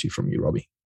strategy from you, Robbie.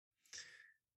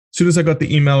 As soon as I got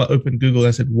the email, I opened Google.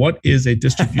 I said, "What is a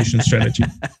distribution strategy?"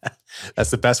 That's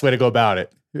the best way to go about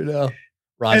it.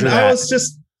 Roger that. I was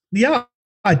just,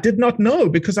 I did not know,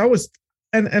 because I was,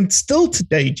 and still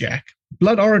today, Jack,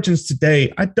 Blood Origins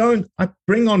today, I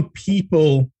bring on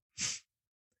people.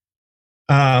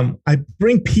 I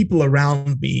bring people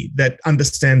around me that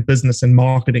understand business and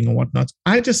marketing and whatnot.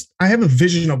 I have a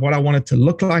vision of what I want it to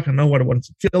look like. I know what I want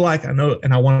it to feel like. I know,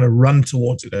 and I want to run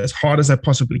towards it as hard as I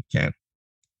possibly can.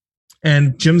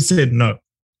 And Jim said, "No,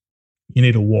 you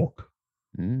need to walk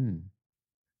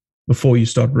before you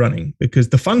start running, because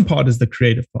the fun part is the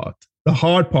creative part. The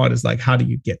hard part is how do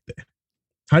you get there?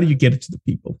 How do you get it to the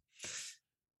people?"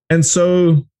 And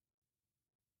so,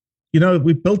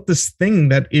 we built this thing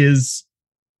that is,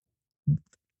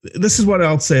 this is what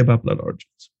I'll say about Blood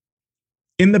Origins.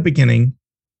 In the beginning,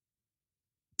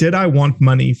 did I want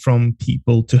money from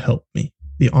people to help me?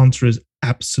 The answer is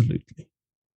absolutely.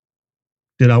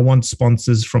 Did I want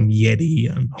sponsors from Yeti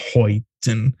and Hoyt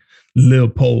and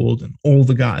Leopold and all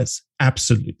the guys?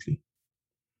 Absolutely.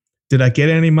 Did I get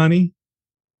any money?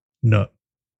 No.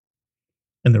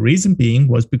 And the reason being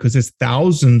was because there's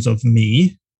thousands of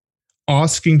me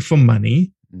asking for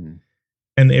money,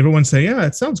 and everyone say, "Yeah,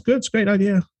 it sounds good. It's a great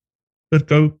idea.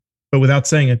 But without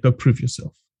saying it, go prove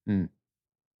yourself.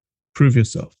 Prove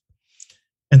yourself."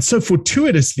 And so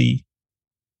fortuitously,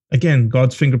 again,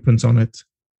 God's fingerprints on it,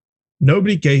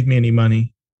 nobody gave me any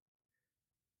money.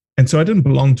 And so I didn't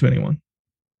belong to anyone.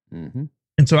 And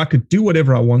so I could do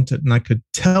whatever I wanted, and I could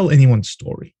tell anyone's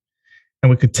story. And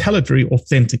we could tell it very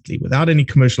authentically, without any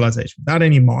commercialization, without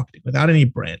any marketing, without any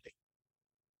branding.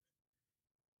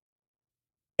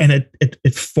 And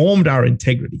it formed our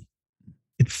integrity.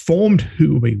 It formed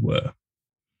who we were.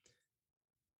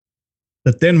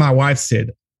 But then my wife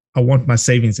said, "I want my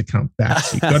savings account back.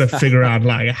 So you've got to figure out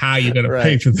how you're going to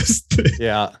pay for this thing."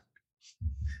 Yeah.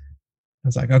 I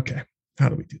was like, "Okay, how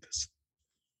do we do this?"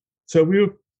 So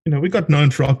we got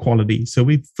known for our quality. So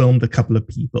we filmed a couple of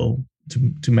people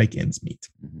to make ends meet.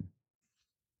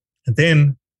 And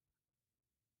then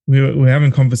we were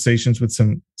having conversations with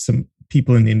some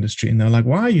people in the industry, and they're like,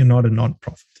 "Why are you not a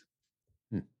nonprofit?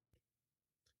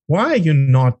 Why are you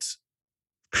not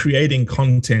creating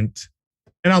content?"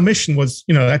 And our mission was,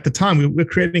 at the time, we were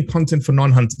creating content for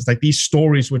non-hunters. These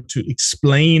stories were to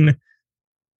explain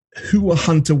who a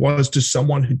hunter was to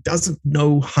someone who doesn't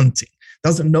know hunting,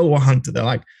 doesn't know a hunter. They're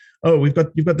like, oh,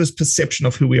 you've got this perception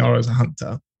of who we are as a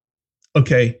hunter.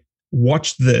 Okay,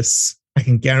 watch this. I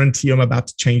can guarantee you I'm about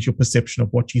to change your perception of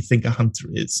what you think a hunter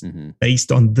is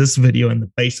based on this video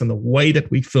and based on the way that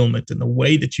we film it and the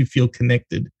way that you feel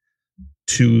connected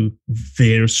to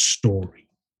their story.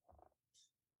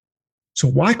 So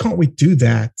why can't we do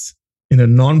that in a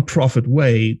non-profit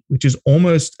way, which is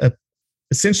almost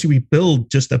essentially we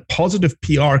build just a positive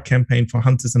PR campaign for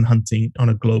hunters and hunting on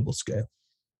a global scale.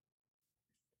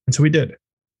 And so we did.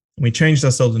 We changed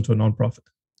ourselves into a non-profit.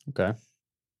 Okay.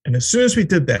 And as soon as we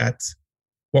did that,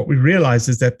 what we realized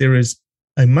is that there is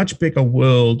a much bigger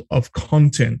world of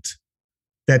content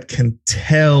that can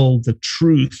tell the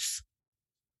truth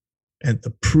and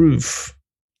the proof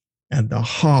and the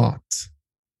heart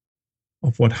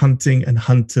of what hunting and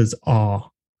hunters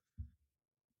are.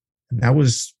 And that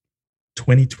was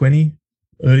 2020,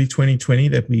 early 2020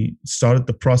 that we started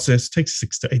the process. It takes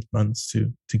 6 to 8 months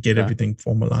to get everything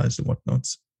formalized and whatnot.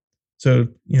 So,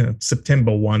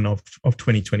 September 1 of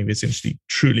 2020, we essentially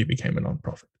truly became a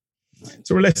nonprofit.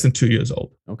 So we're less than 2 years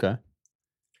old. Okay.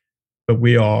 But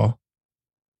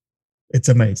it's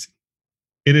amazing.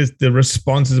 The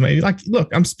response is amazing. Like, look,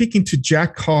 I'm speaking to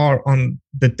Jack Carr on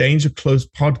the Danger Close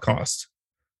podcast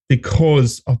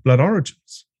because of Blood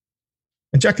Origins.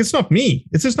 And Jack, it's not me.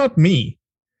 It's just not me.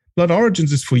 Blood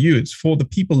Origins is for you. It's for the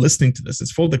people listening to this.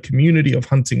 It's for the community of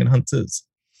hunting and hunters.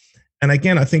 And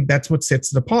again, I think that's what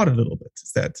sets it apart a little bit,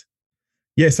 is that,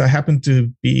 yes, I happen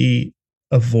to be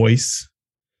a voice.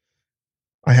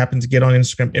 I happen to get on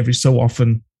Instagram every so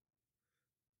often.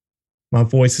 My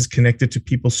voice is connected to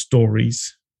people's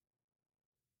stories.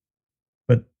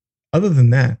 But other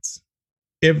than that,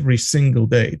 every single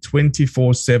day,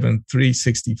 24/7,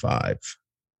 365,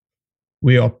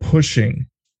 we are pushing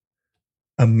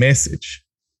a message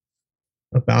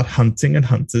about hunting and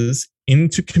hunters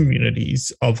into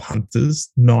communities of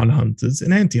hunters, non-hunters,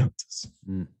 and anti-hunters.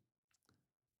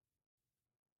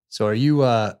 So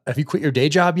have you quit your day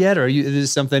job yet? Or is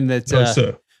this something that... No,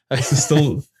 sir. This is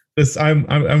still... I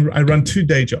run 2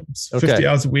 day jobs, 50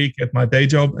 hours a week at my day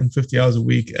job and 50 hours a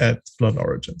week at Blood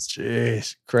Origins.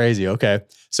 Jeez, crazy. Okay.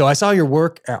 So I saw your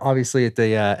work obviously at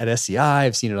SCI.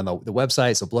 I've seen it on the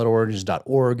website. So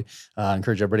bloodorigins.org.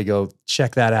 Encourage everybody to go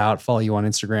check that out. Follow you on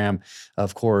Instagram,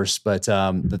 of course. But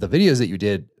the videos that you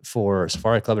did for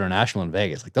Safari Club International in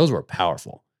Vegas, like those were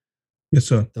powerful. Yes,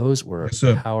 sir. Those were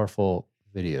powerful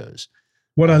videos.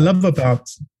 What I love about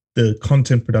the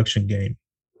content production game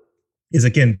is,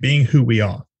 again, being who we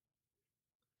are.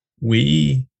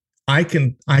 I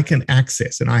can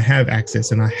access, and I have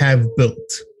access, and I have built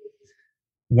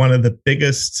one of the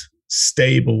biggest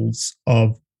stables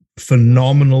of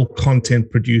phenomenal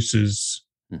content producers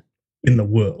in the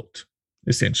world,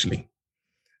 essentially.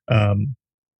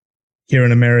 Here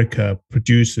in America,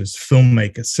 producers,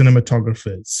 filmmakers,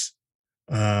 cinematographers,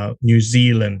 New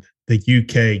Zealand, the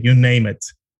UK, you name it.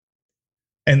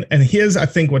 And here's, I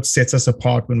think, what sets us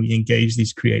apart when we engage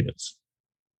these creatives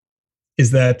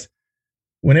is that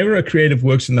whenever a creative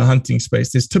works in the hunting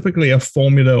space, there's typically a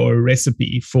formula or a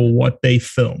recipe for what they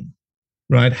film,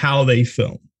 right? How they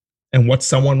film and what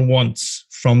someone wants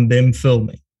from them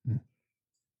filming.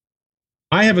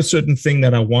 I have a certain thing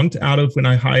that I want out of when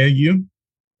I hire you,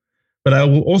 but I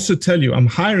will also tell you, I'm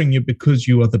hiring you because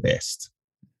you are the best.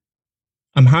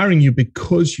 I'm hiring you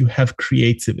because you have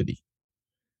creativity.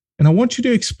 And I want you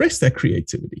to express that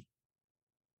creativity.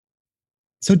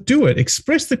 So do it.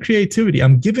 Express the creativity.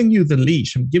 I'm giving you the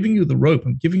leash. I'm giving you the rope.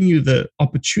 I'm giving you the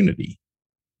opportunity.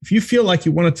 If you feel like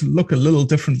you want it to look a little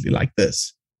differently like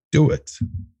this, do it.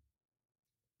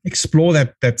 Explore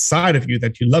that side of you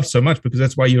that you love so much, because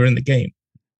that's why you're in the game.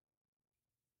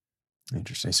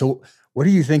 Interesting. So what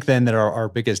do you think then that our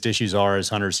biggest issues are as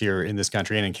hunters here in this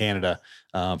country and in Canada,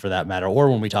 for that matter, or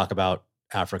when we talk about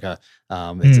Africa?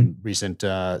 It's recent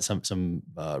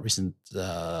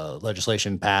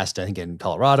legislation passed, I think, in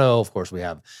Colorado. Of course, we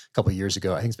have a couple of years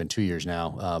ago, I think it's been 2 years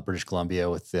now, British Columbia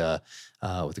with the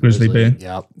grizzly bear.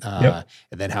 Yep. And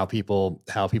then how people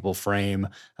frame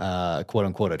quote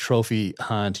unquote a trophy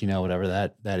hunt, whatever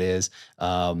that is,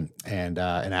 and in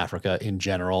Africa in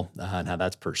general, and how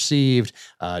that's perceived.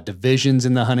 Divisions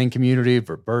in the hunting community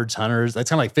for birds hunters. That's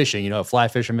kind of like fishing, a fly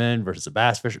fisherman versus a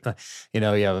bass fisherman. You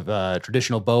have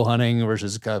traditional bow hunting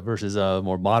versus a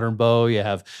more modern bow. You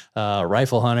have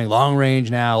rifle hunting, long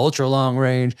range now, ultra long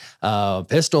range,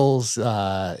 pistols.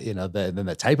 Then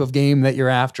the type of game that you're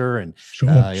after, and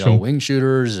wing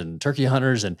shooters and turkey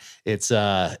hunters, and it's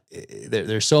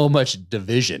there's so much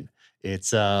division.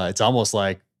 It's almost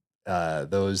like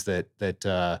those that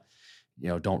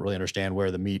don't really understand where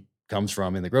the meat comes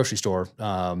from in the grocery store.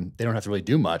 They don't have to really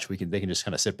do much. They can just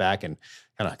kind of sit back and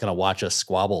kind of watch us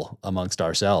squabble amongst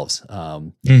ourselves,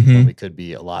 when we could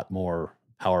be a lot more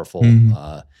powerful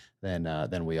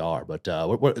than we are. But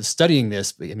we're studying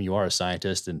this. I mean, you are a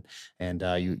scientist, and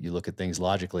you look at things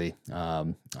logically,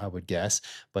 I would guess.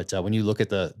 But when you look at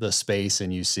the space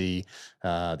and you see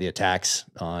the attacks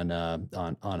on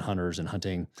hunters and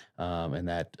hunting, and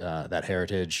that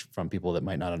heritage from people that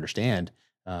might not understand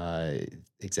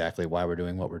exactly why we're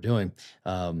doing what we're doing,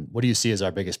 what do you see as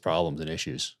our biggest problems and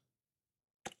issues?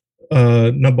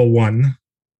 Number one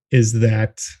is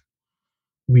that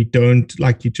we don't,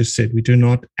 like you just said, we do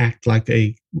not act like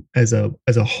as a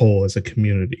whole, as a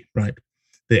community, right?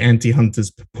 The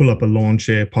anti-hunters pull up a lawn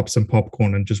chair, pop some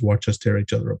popcorn, and just watch us tear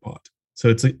each other apart.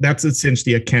 So that's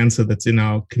essentially a cancer that's in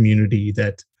our community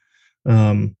that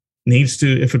needs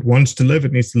to, if it wants to live,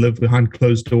 it needs to live behind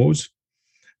closed doors.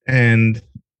 And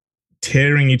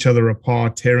tearing each other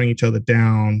apart, tearing each other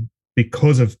down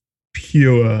because of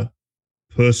pure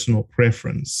personal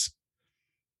preference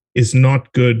is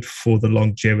not good for the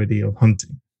longevity of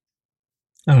hunting.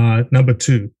 Number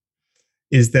two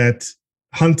is that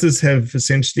hunters have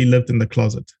essentially lived in the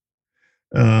closet.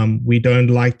 We don't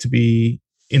like to be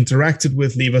interacted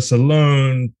with, leave us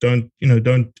alone, don't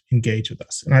engage with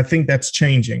us. And I think that's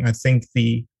changing. I think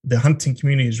the hunting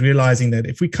community is realizing that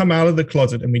if we come out of the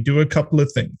closet and we do a couple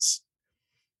of things,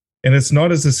 and it's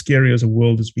not as scary as a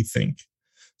world as we think.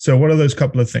 So what are those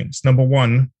couple of things? Number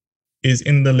one is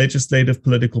in the legislative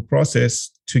political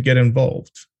process to get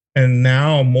involved. And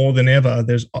now more than ever,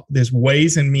 there's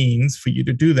ways and means for you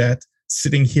to do that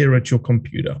sitting here at your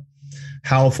computer.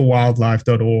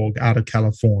 howlforwildlife.org out of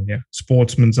California,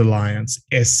 Sportsmen's Alliance,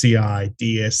 SCI,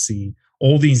 DSC,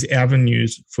 all these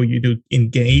avenues for you to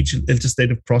engage in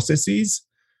legislative processes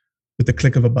with the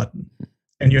click of a button.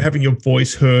 And you're having your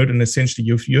voice heard, and essentially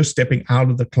you're stepping out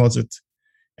of the closet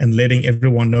and letting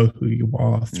everyone know who you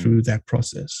are through that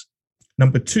process.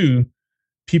 Number two,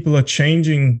 people are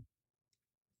changing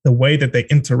the way that they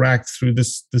interact through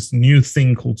this new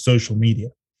thing called social media.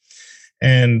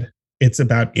 And it's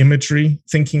about imagery,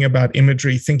 thinking about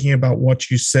what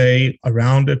you say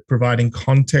around it, providing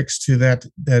context to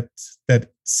that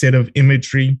set of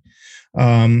imagery.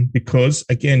 Because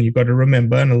again, you've got to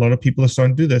remember, and a lot of people are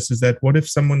starting to do this, is that what if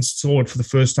someone saw it for the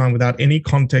first time without any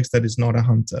context that is not a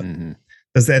hunter? Mm-hmm.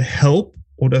 Does that help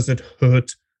or does it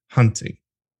hurt hunting?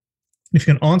 If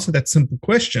you can answer that simple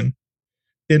question,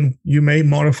 then you may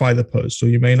modify the post, or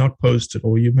you may not post it,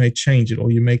 or you may change it,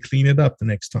 or you may clean it up the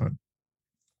next time.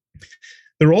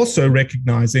 They're also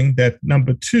recognizing that,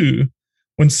 number two,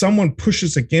 when someone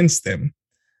pushes against them,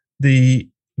 the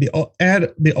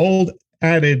old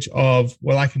adage of,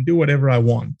 well, I can do whatever I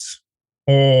want,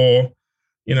 or,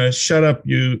 shut up,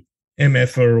 you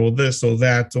MFer, or this or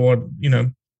that, or,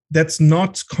 that's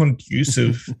not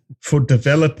conducive for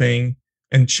developing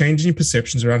and changing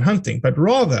perceptions around hunting. But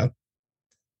rather,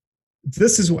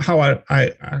 this is how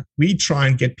we try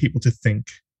and get people to think.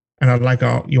 And I'd like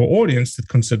your audience to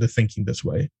consider thinking this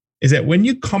way, is that when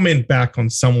you comment back on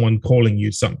someone calling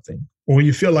you something, or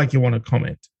you feel like you want to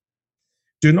comment,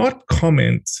 do not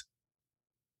comment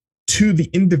to the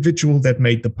individual that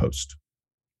made the post.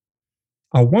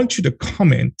 I want you to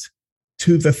comment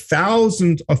to the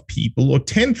thousands of people, or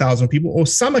 10,000 people, or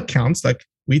some accounts, like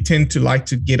we tend to like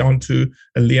to get onto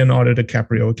a Leonardo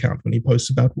DiCaprio account when he posts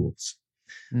about wolves,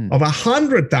 of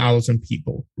 100,000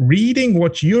 people reading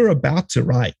what you're about to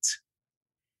write.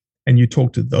 And you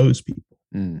talk to those people.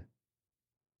 And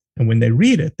when they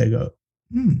read it, they go,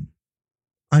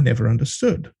 I never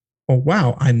understood. Or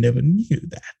wow, I never knew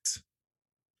that.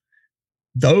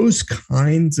 Those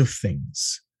kinds of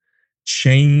things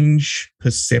change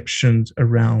perceptions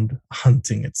around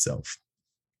hunting itself.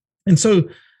 And so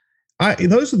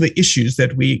those are the issues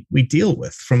that we deal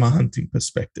with from a hunting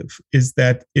perspective, is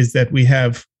that we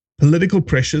have political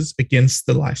pressures against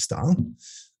the lifestyle,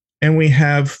 and we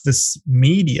have this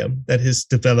medium that has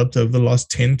developed over the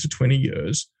last 10 to 20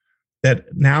 years that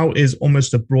now is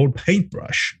almost a broad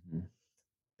paintbrush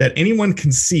that anyone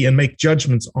can see and make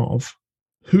judgments of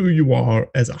who you are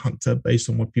as a hunter based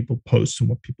on what people post and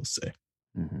what people say.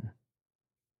 Mm-hmm.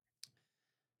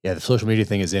 Yeah, the social media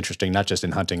thing is interesting, not just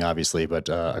in hunting, obviously, but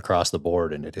across the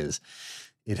board. And it has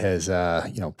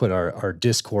put our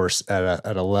discourse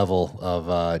at a level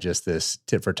of just this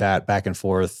tit for tat, back and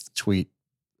forth tweet.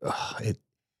 It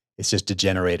it's just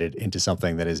degenerated into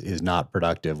something that is not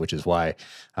productive, which is why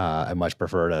I much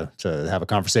prefer to have a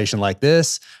conversation like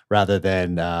this rather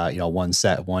than one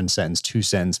sentence, 2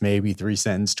 sentence, maybe 3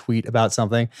 sentence tweet about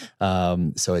something.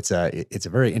 So it's a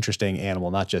very interesting animal,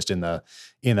 not just in the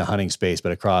hunting space,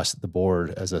 but across the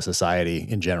board as a society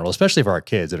in general, especially for our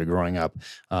kids that are growing up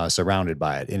surrounded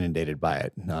by it, inundated by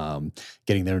it,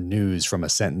 getting their news from a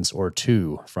sentence or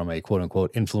two from a quote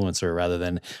unquote influencer rather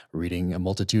than reading a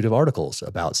multitude of articles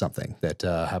about something that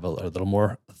have a little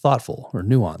more thoughtful or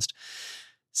nuanced.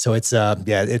 So it's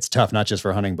it's tough, not just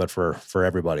for hunting, but for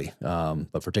everybody,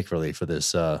 but particularly for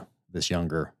this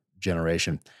younger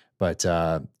generation. But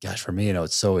gosh, for me,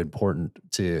 it's so important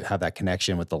to have that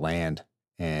connection with the land,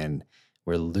 and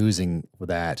we're losing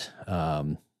that,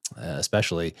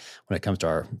 especially when it comes to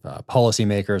our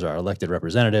policymakers, our elected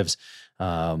representatives.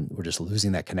 We're just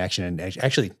losing that connection. And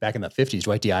actually, back in the 50s,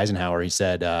 Dwight D. Eisenhower, he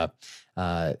said,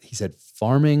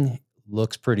 farming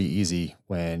looks pretty easy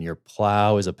when your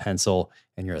plow is a pencil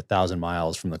and you're 1,000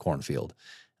 miles from the cornfield.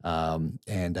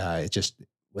 It just,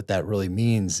 what that really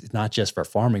means, not just for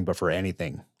farming, but for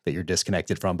anything that you're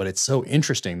disconnected from. But it's so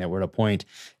interesting that we're at a point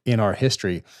in our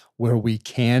history where we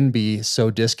can be so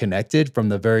disconnected from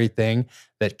the very thing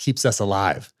that keeps us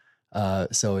alive.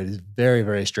 So it is very,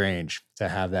 very strange to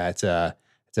have that,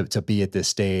 to be at this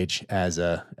stage as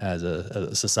a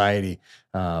society,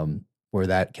 where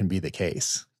that can be the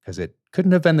case, because it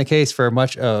couldn't have been the case for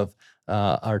much of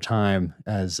our time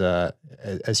as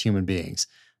human beings.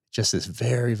 Just this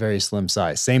very, very slim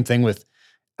size. Same thing with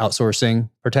outsourcing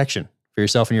protection for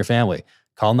yourself and your family.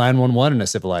 Call 911 in a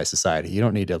civilized society. You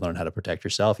don't need to learn how to protect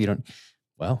yourself.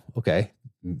 Okay.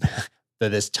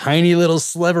 This tiny little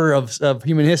sliver of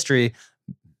human history,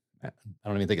 I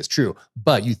don't even think it's true,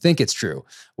 but you think it's true.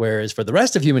 Whereas for the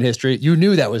rest of human history, you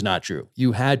knew that was not true.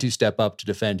 You had to step up to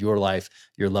defend your life,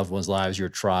 your loved ones' lives, your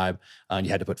tribe, and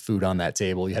you had to put food on that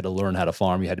table. You had to learn how to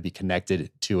farm. You had to be connected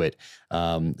to it.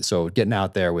 So getting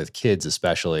out there with kids,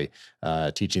 especially,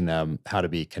 teaching them how to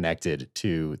be connected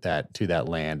to that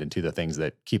land and to the things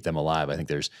that keep them alive. I think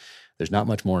there's not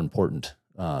much more important.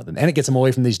 And it gets them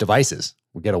away from these devices.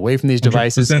 We get away from these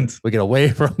devices. 100%. We get away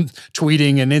from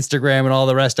tweeting and Instagram and all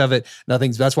the rest of it.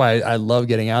 That's why I love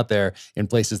getting out there in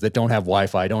places that don't have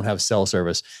Wi-Fi, don't have cell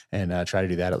service, and try to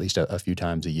do that at least a few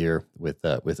times a year with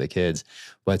the kids.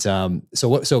 But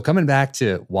so coming back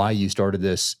to why you started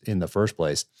this in the first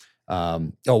place.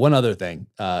 One other thing.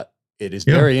 It is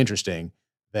very interesting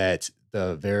that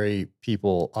the very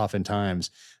people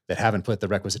oftentimes that haven't put the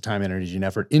requisite time, energy, and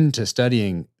effort into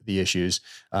studying the issues.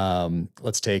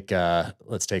 Let's take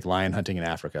lion hunting in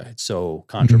Africa. It's so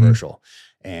controversial,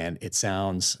 and it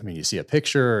sounds. I mean, you see a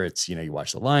picture. It's you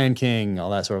watch The Lion King,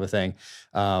 all that sort of a thing.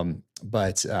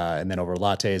 But and then over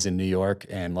lattes in New York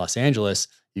and Los Angeles,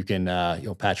 you can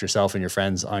pat yourself and your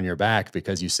friends on your back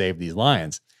because you saved these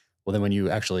lions. Well, then when you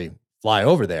actually fly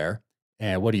over there,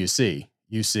 and what do you see?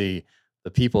 You see the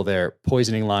people there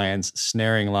poisoning lions,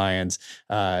 snaring lions,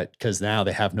 because now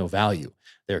they have no value.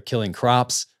 They're killing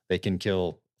crops. They can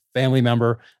kill family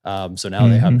member. So now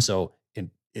they have. So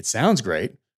it sounds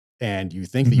great, and you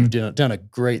think that you've done a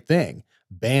great thing,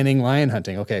 banning lion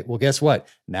hunting. Okay, well, guess what?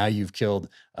 Now you've killed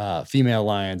female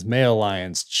lions, male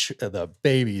lions, the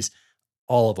babies,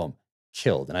 all of them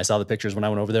killed. And I saw the pictures when I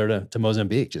went over there to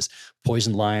Mozambique, just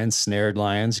poisoned lions, snared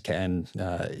lions, and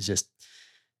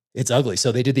it's ugly.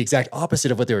 So they did the exact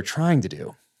opposite of what they were trying to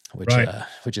do,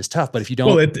 which is tough. But if you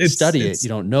don't study it, you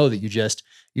don't know that you just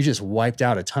wiped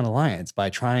out a ton of lions by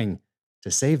trying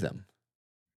to save them.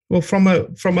 Well, from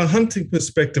a hunting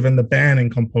perspective and the banning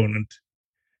component,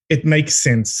 it makes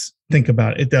sense. Think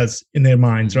about it. It does in their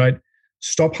minds, right?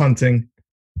 Stop hunting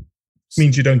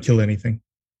means you don't kill anything.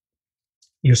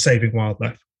 You're saving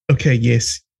wildlife. Okay,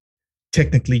 yes,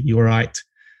 technically you're right.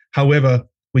 However,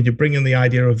 when you bring in the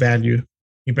idea of value,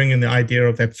 you bring in the idea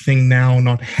of that thing now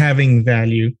not having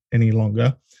value any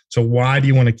longer. So why do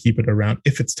you want to keep it around?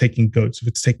 If it's taking goats, if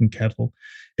it's taking cattle,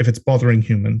 if it's bothering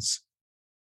humans,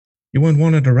 you won't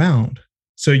want it around.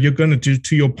 So you're going to do,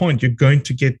 to your point, you're going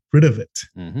to get rid of it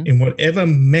in whatever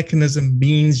mechanism,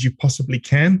 means you possibly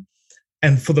can.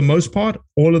 And for the most part,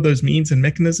 all of those means and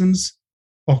mechanisms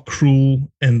are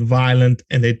cruel and violent,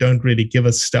 and they don't really give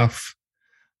us stuff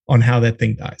on how that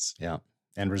thing dies. Yeah.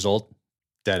 End result,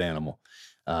 dead animal.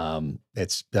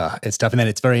 It's tough. And then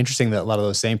it's very interesting that a lot of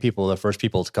those same people, the first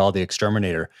people to call the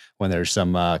exterminator when there's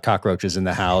some cockroaches in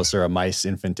the house or a mice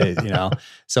infant,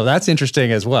 so that's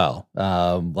interesting as well. There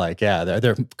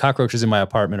are cockroaches in my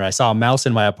apartment, or I saw a mouse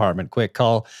in my apartment. Quick,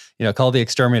 call the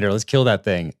exterminator. Let's kill that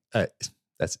thing.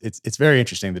 It's very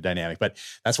interesting, the dynamic, but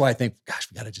that's why I think, gosh,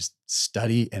 we got to just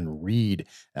study and read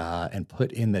and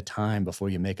put in the time before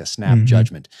you make a snap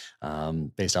judgment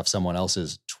based off someone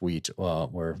else's tweet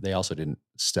where they also didn't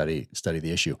study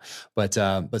the issue. But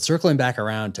circling back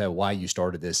around to why you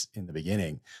started this in the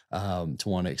beginning, to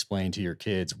want to explain to your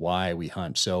kids why we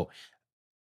hunt. So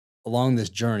along this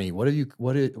journey, what do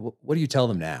you tell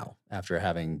them now after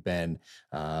having been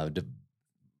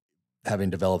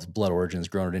having developed Blood Origins,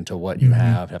 grown it into what you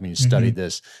have, having studied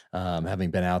this,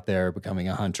 having been out there, becoming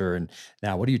a hunter. And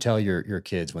now what do you tell your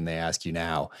kids when they ask you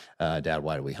now, Dad,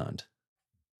 why do we hunt?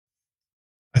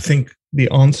 I think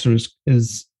the answer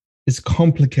is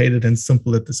complicated and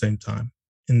simple at the same time,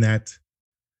 in that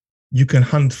you can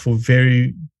hunt for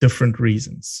very different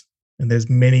reasons, and there's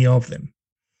many of them.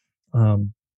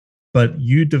 But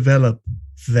you develop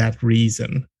that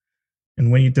reason. And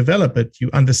when you develop it,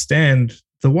 you understand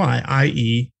the why,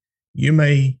 i.e., you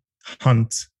may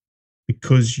hunt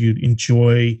because you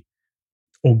enjoy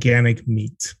organic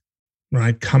meat,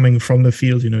 right? Coming from the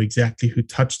field, you know exactly who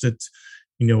touched it,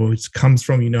 you know where it comes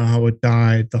from, you know how it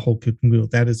died, the whole kit and wheel.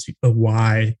 That is a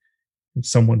why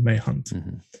someone may hunt.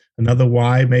 Another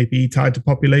why may be tied to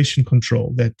population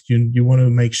control, that you want to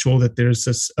make sure that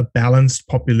there's a balanced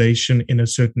population in a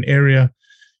certain area,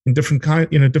 in different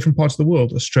parts of the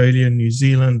world, Australia, New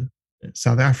Zealand,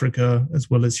 South Africa, as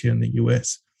well as here in the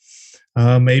US.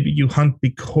 Maybe you hunt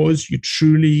because you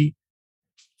truly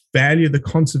value the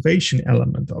conservation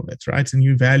element of it, right? And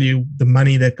you value the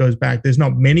money that goes back. There's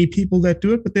not many people that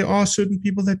do it, but there are certain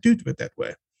people that do it that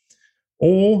way.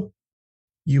 Or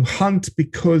you hunt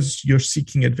because you're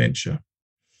seeking adventure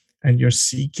and you're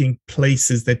seeking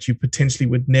places that you potentially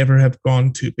would never have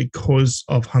gone to because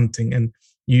of hunting. And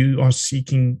you are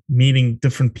seeking meeting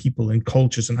different people and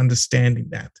cultures and understanding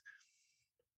that.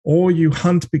 Or you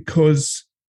hunt because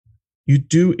you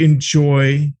do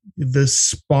enjoy the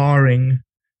sparring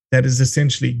that is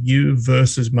essentially you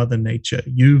versus Mother Nature,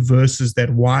 you versus that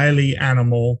wily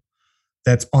animal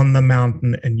that's on the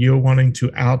mountain, and you're wanting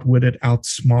to outwit it,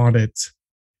 outsmart it,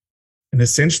 and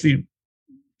essentially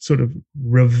sort of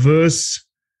reverse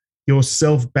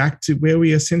yourself back to where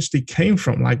we essentially came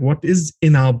from. Like, what is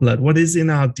in our blood? What is in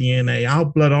our DNA? Our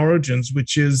blood origins,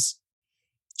 which is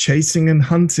chasing and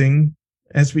hunting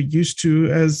as we used to,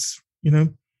 as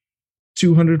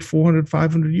 200, 400,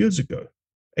 500 years ago,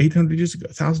 800 years ago,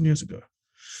 1,000 years ago.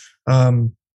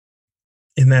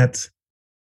 In that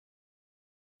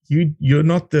you're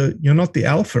not the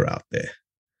alpha out there.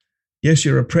 Yes,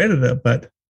 you're a predator, but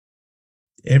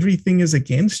everything is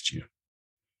against you.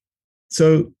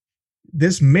 So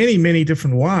there's many, many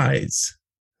different whys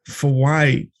for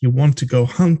why you want to go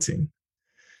hunting.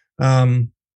 I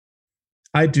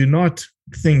do not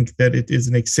think that it is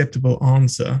an acceptable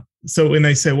answer. So when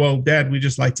they say, well, Dad, we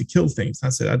just like to kill things, I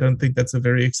said, I don't think that's a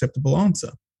very acceptable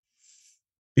answer,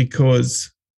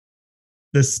 because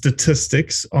the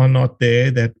statistics are not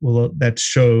there that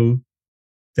show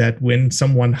that when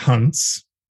someone hunts,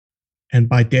 and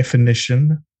by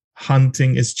definition,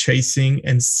 hunting is chasing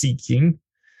and seeking,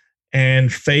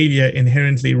 and failure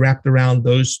inherently wrapped around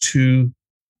those two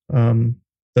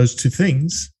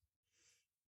things.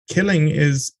 Killing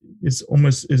is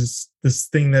this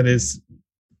thing that is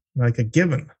like a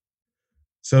given.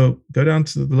 So go down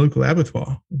to the local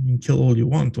abattoir. You can kill all you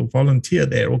want, or volunteer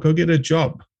there, or go get a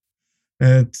job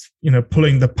at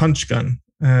pulling the punch gun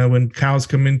when cows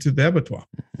come into the abattoir.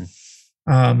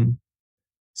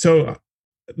 So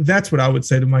that's what I would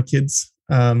say to my kids.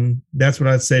 That's what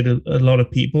I'd say to a lot of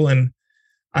people. And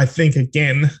I think,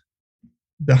 again,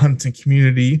 the hunting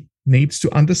community needs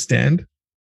to understand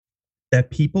that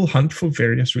people hunt for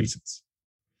various reasons.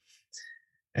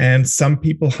 And some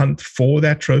people hunt for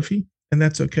that trophy, and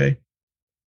that's okay.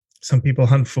 Some people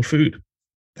hunt for food.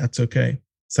 That's okay.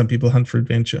 Some people hunt for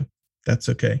adventure. That's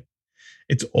okay.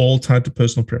 It's all tied to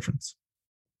personal preference.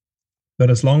 But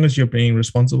as long as you're being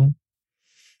responsible,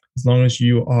 as long as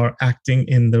you are acting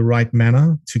in the right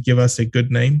manner to give us a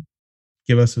good name,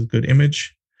 give us a good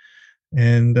image,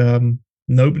 and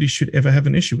nobody should ever have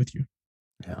an issue with you.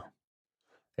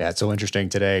 Yeah, it's so interesting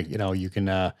today. You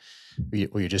can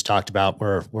we just talked about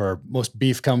where most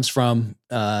beef comes from,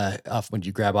 when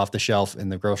you grab off the shelf in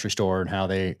the grocery store, and how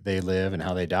they live and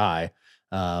how they die,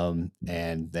 and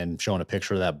then showing a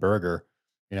picture of that burger,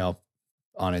 on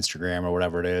Instagram or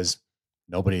whatever it is.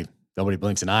 Nobody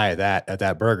blinks an eye at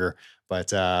that burger,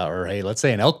 but or hey, let's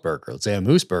say an elk burger, let's say a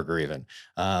moose burger even.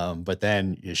 But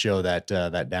then you show that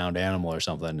downed animal or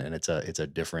something, and it's a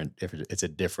different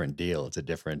deal. It's a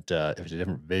different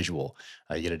visual.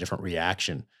 You get a different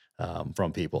reaction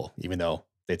from people, even though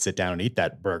they'd sit down and eat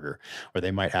that burger, or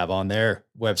they might have on their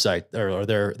website or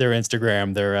their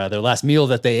Instagram, their last meal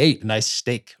that they ate, a nice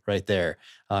steak right there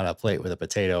on a plate with a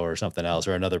potato or something else,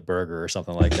 or another burger or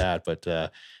something like that. But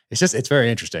it's very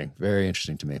interesting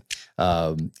to me.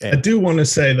 I do want to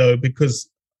say though, because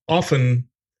often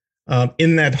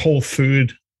in that whole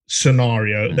food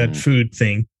scenario, that food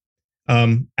thing,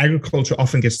 agriculture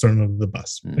often gets thrown under the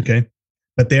bus. Okay.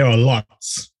 But there are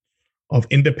lots of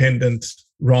independent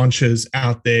ranchers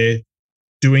out there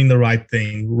doing the right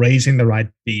thing, raising the right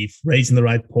beef, raising the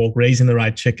right pork, raising the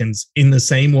right chickens in the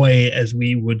same way as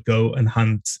we would go and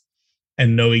hunt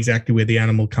and know exactly where the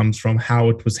animal comes from, how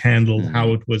it was handled,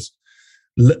 how it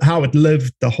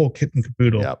lived, the whole kit and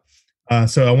caboodle. Yep.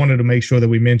 So I wanted to make sure that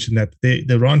we mentioned that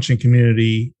the ranching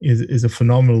community is a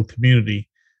phenomenal community,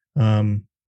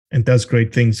 and does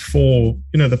great things for,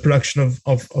 the production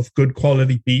of good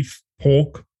quality beef,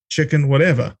 pork, chicken,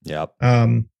 whatever. Yep.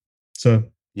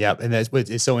 Yeah, and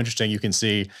it's so interesting. You can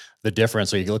see the difference.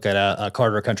 So you can look at a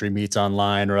Carter Country Meats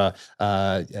online, or what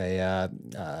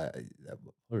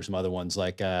are some other ones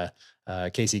like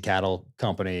Casey Cattle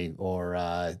Company, or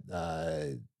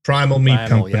Primal Meat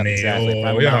Company. Yep, exactly.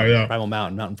 Or, Primal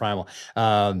Mountain Primal.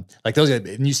 Like those,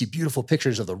 and you see beautiful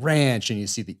pictures of the ranch, and you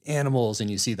see the animals,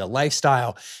 and you see the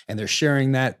lifestyle, and they're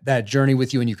sharing that journey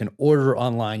with you, and you can order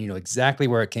online. You know exactly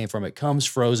where it came from. It comes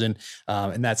frozen,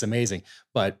 and that's amazing.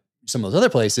 But some of those other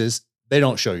places, they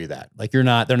don't show you that. Like they're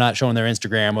not showing their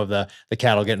Instagram of the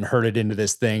cattle getting herded into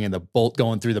this thing and the bolt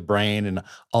going through the brain and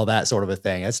all that sort of a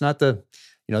thing. It's not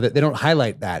they don't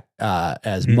highlight that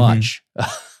as much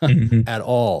at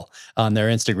all on their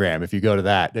Instagram. If you go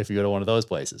to one of those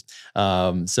places.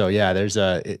 So yeah,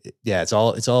 it's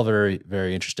all very,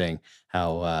 very interesting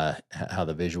how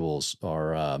the visuals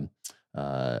are,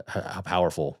 how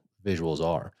powerful visuals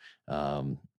are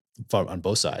on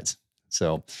both sides.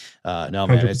 So no,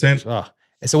 man. 100%.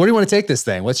 So where do you want to take this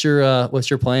thing? What's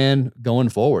your plan going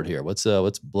forward here? What's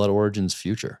Blood Origins'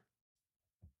 future?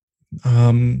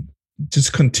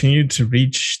 Just continue to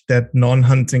reach that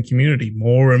non-hunting community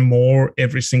more and more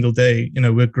every single day.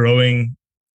 We're growing.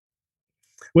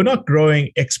 We're not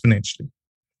growing exponentially.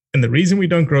 And the reason we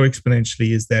don't grow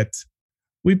exponentially is that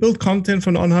we build content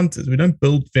for non-hunters. We don't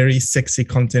build very sexy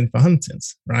content for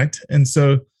hunters, right? And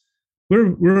so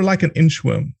we're like an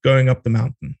inchworm going up the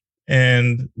mountain.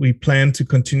 And we plan to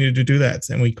continue to do that.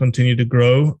 And we continue to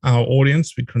grow our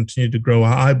audience. We continue to grow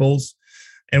our eyeballs.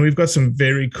 And we've got some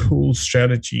very cool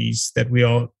strategies that we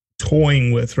are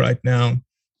toying with right now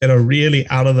that are really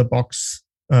out of the box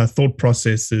thought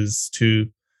processes to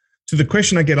the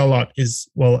question I get a lot is,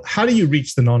 well, how do you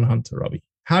reach the non-hunter, Robbie?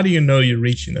 How do you know you're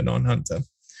reaching the non-hunter?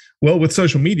 Well, with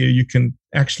social media, you can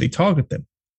actually target them.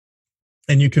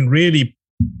 And you can really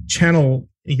channel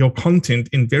your content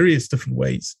in various different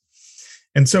ways.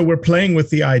 And so we're playing with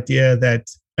the idea that,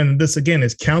 and this again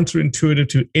is counterintuitive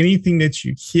to anything that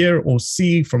you hear or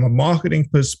see from a marketing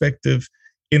perspective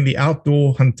in the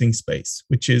outdoor hunting space,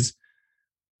 which is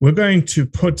we're going to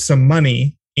put some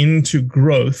money into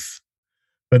growth,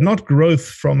 but not growth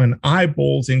from an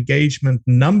eyeballs engagement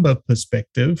number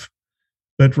perspective,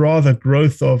 but rather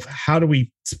growth of how do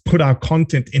we put our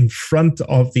content in front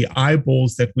of the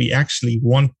eyeballs that we actually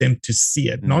want them to see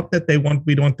it. Not that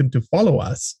we want them to follow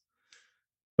us,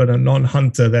 but a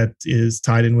non-hunter that is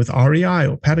tied in with REI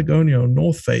or Patagonia or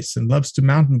North Face and loves to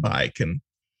mountain bike. And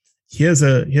here's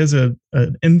an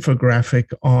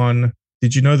infographic on,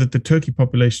 did you know that the turkey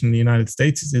population in the United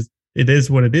States is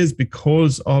what it is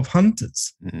because of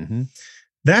hunters? Mm-hmm.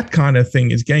 That kind of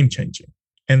thing is game changing.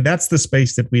 And that's the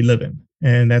space that we live in.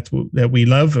 And that we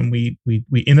love and we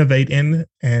innovate in.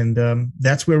 And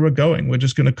that's where we're going. We're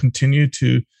just going to continue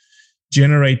to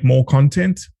generate more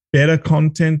content, better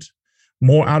content,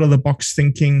 more out of the box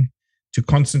thinking, to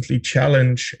constantly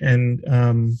challenge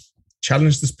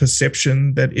this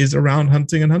perception that is around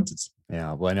hunting and hunters.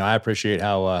 Yeah, well, I appreciate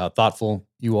how thoughtful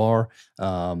you are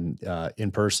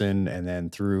in person and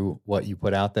then through what you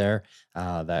put out there.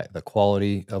 That the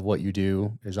quality of what you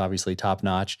do is obviously top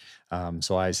notch.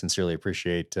 So I sincerely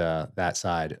appreciate that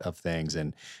side of things.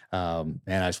 And man,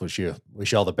 I just wish you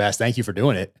all the best. Thank you for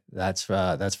doing it. That's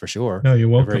for sure. No, you're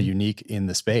welcome. You're very unique in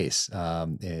the space,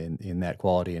 in that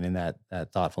quality and in that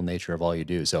thoughtful nature of all you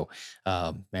do. So,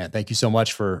 man, thank you so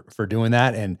much for doing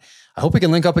that. And I hope we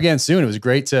can link up again soon. It was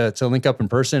great to link up in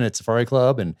person at Safari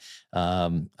Club, and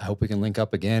I hope we can link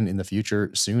up again in the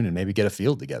future soon and maybe get a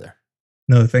field together.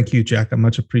 No, thank you, Jack. I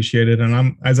much appreciate it. And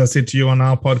I'm, as I said to you on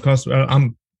our podcast,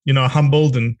 I'm,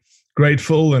 humbled and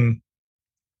grateful and,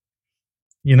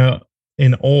 in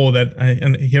awe that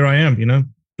and here I am,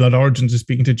 Blood Origins is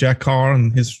speaking to Jack Carr on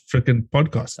his freaking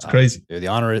podcast. It's crazy. Dude, the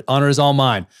honor is all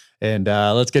mine. And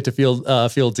let's get to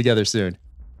field together soon.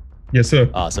 Yes, sir.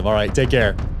 Awesome. All right. Take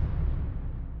care.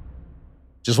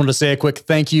 Just wanted to say a quick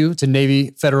thank you to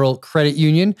Navy Federal Credit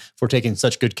Union for taking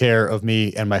such good care of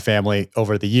me and my family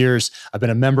over the years. I've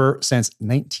been a member since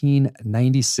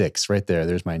 1996. Right there.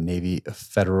 There's my Navy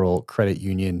Federal Credit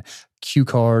Union Q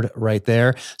card right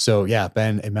there. So yeah,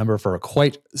 been a member for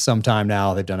quite some time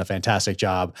now. They've done a fantastic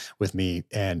job with me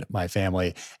and my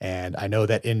family. And I know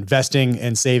that investing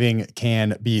and saving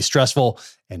can be stressful,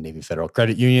 and Navy Federal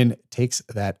Credit Union takes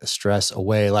that stress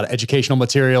away. A lot of educational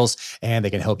materials, and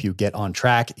they can help you get on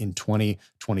track in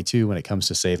 2022 when it comes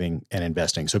to saving and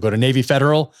investing. So go to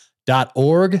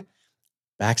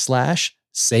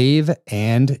NavyFederal.org/save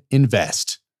and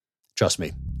invest. Trust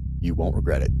me, you won't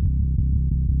regret it.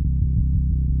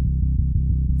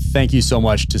 Thank you so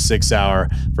much to Sig Sauer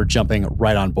for jumping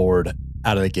right on board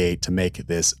out of the gate to make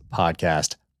this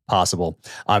podcast possible.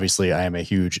 Obviously, I am a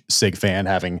huge Sig fan,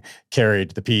 having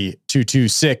carried the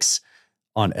P226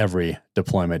 on every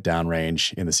deployment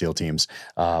downrange in the SEAL teams.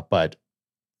 But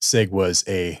Sig was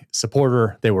a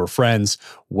supporter. They were friends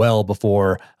well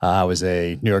before I was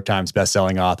a New York Times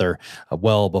bestselling author,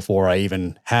 well before I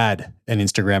even had an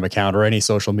Instagram account or any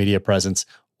social media presence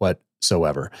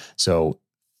whatsoever. So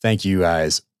thank you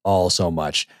guys all so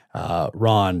much.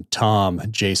 Ron, Tom,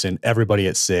 Jason, everybody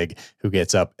at SIG who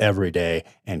gets up every day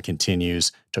and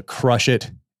continues to crush it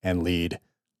and lead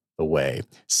the way.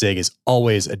 SIG is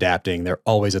always adapting. They're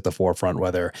always at the forefront,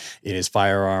 whether it is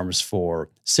firearms for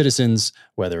citizens,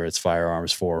 whether it's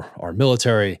firearms for our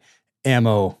military,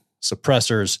 ammo,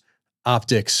 suppressors,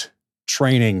 optics,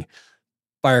 training,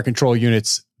 fire control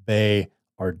units. They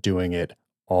are doing it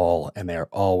all, and they're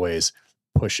always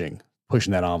pushing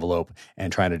that envelope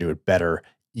and trying to do it better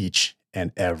each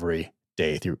and every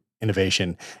day through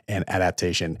innovation and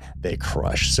adaptation. They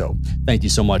crush. So thank you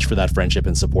so much for that friendship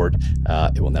and support.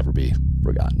 It will never be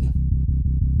forgotten.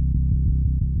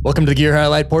 Welcome to the Gear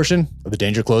Highlight portion of the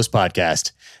Danger Close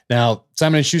podcast. Now,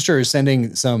 Simon & Schuster is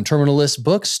sending some Terminal List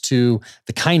books to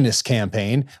the Kindness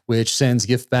Campaign, which sends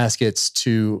gift baskets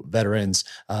to veterans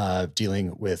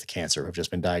dealing with cancer, who have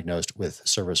just been diagnosed with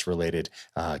service-related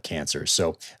cancer.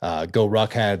 So Go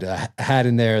Ruck had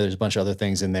in there. There's a bunch of other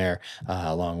things in there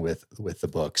along with the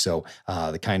book. So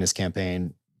the Kindness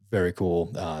Campaign, very cool.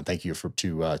 Thank you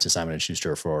to Simon &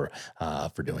 Schuster for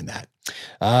doing that.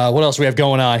 What else we have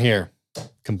going on here?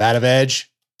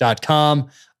 CombativeEdge.com.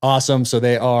 Awesome. So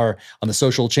they are on the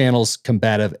social channels,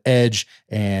 Combative Edge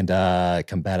and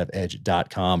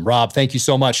CombativeEdge.com. Rob, thank you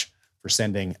so much for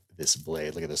sending this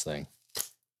blade. Look at this thing.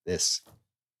 This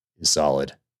is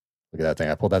solid. Look at that thing.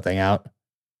 I pulled that thing out.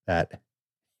 That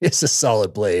is a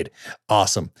solid blade.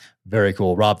 Awesome. Very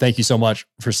cool. Rob, thank you so much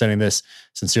for sending this.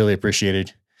 Sincerely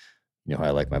appreciated. You know how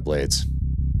I like my blades.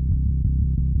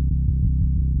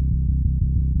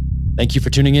 Thank you for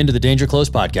tuning in to the Danger Close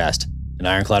podcast, an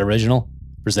Ironclad original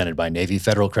presented by Navy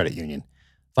Federal Credit Union.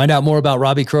 Find out more about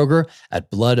Robbie Kroger at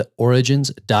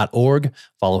bloodorigins.org.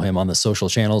 Follow him on the social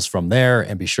channels from there,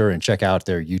 and be sure and check out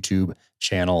their YouTube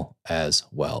channel as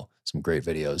well. Some great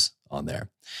videos on there.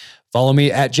 Follow me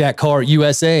at Jack Carr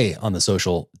USA on the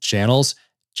social channels.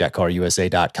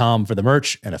 JackCarrUSA.com for the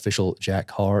merch, and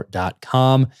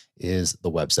officialjackcarr.com is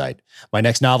the website. My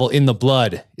next novel, In the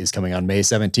Blood, is coming on May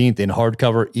 17th in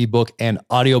hardcover, ebook, and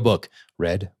audiobook,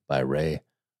 read by Ray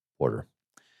Porter.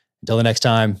 Until the next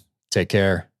time, take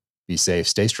care, be safe,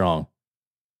 stay strong,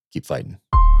 keep fighting.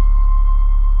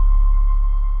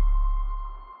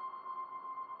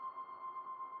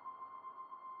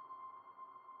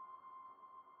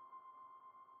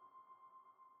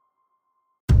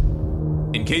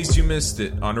 In case you missed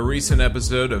it, on a recent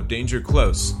episode of Danger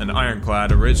Close, an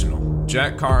Ironclad original,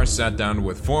 Jack Carr sat down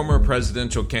with former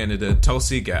presidential candidate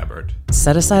Tulsi Gabbard.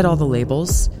 Set aside all the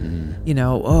labels,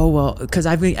 because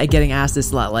I've been getting asked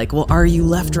this a lot, like, well, are you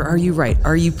left or are you right?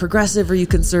 Are you progressive or are you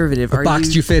conservative? What box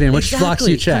do you fit in? Which box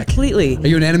do you check? Completely. Are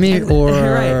you an enemy or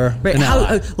right. an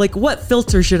ally? What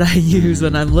filter should I use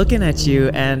when I'm looking at you?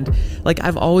 And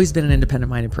I've always been an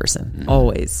independent-minded person,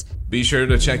 always. Be sure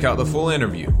to check out the full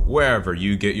interview wherever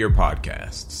you get your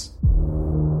podcasts.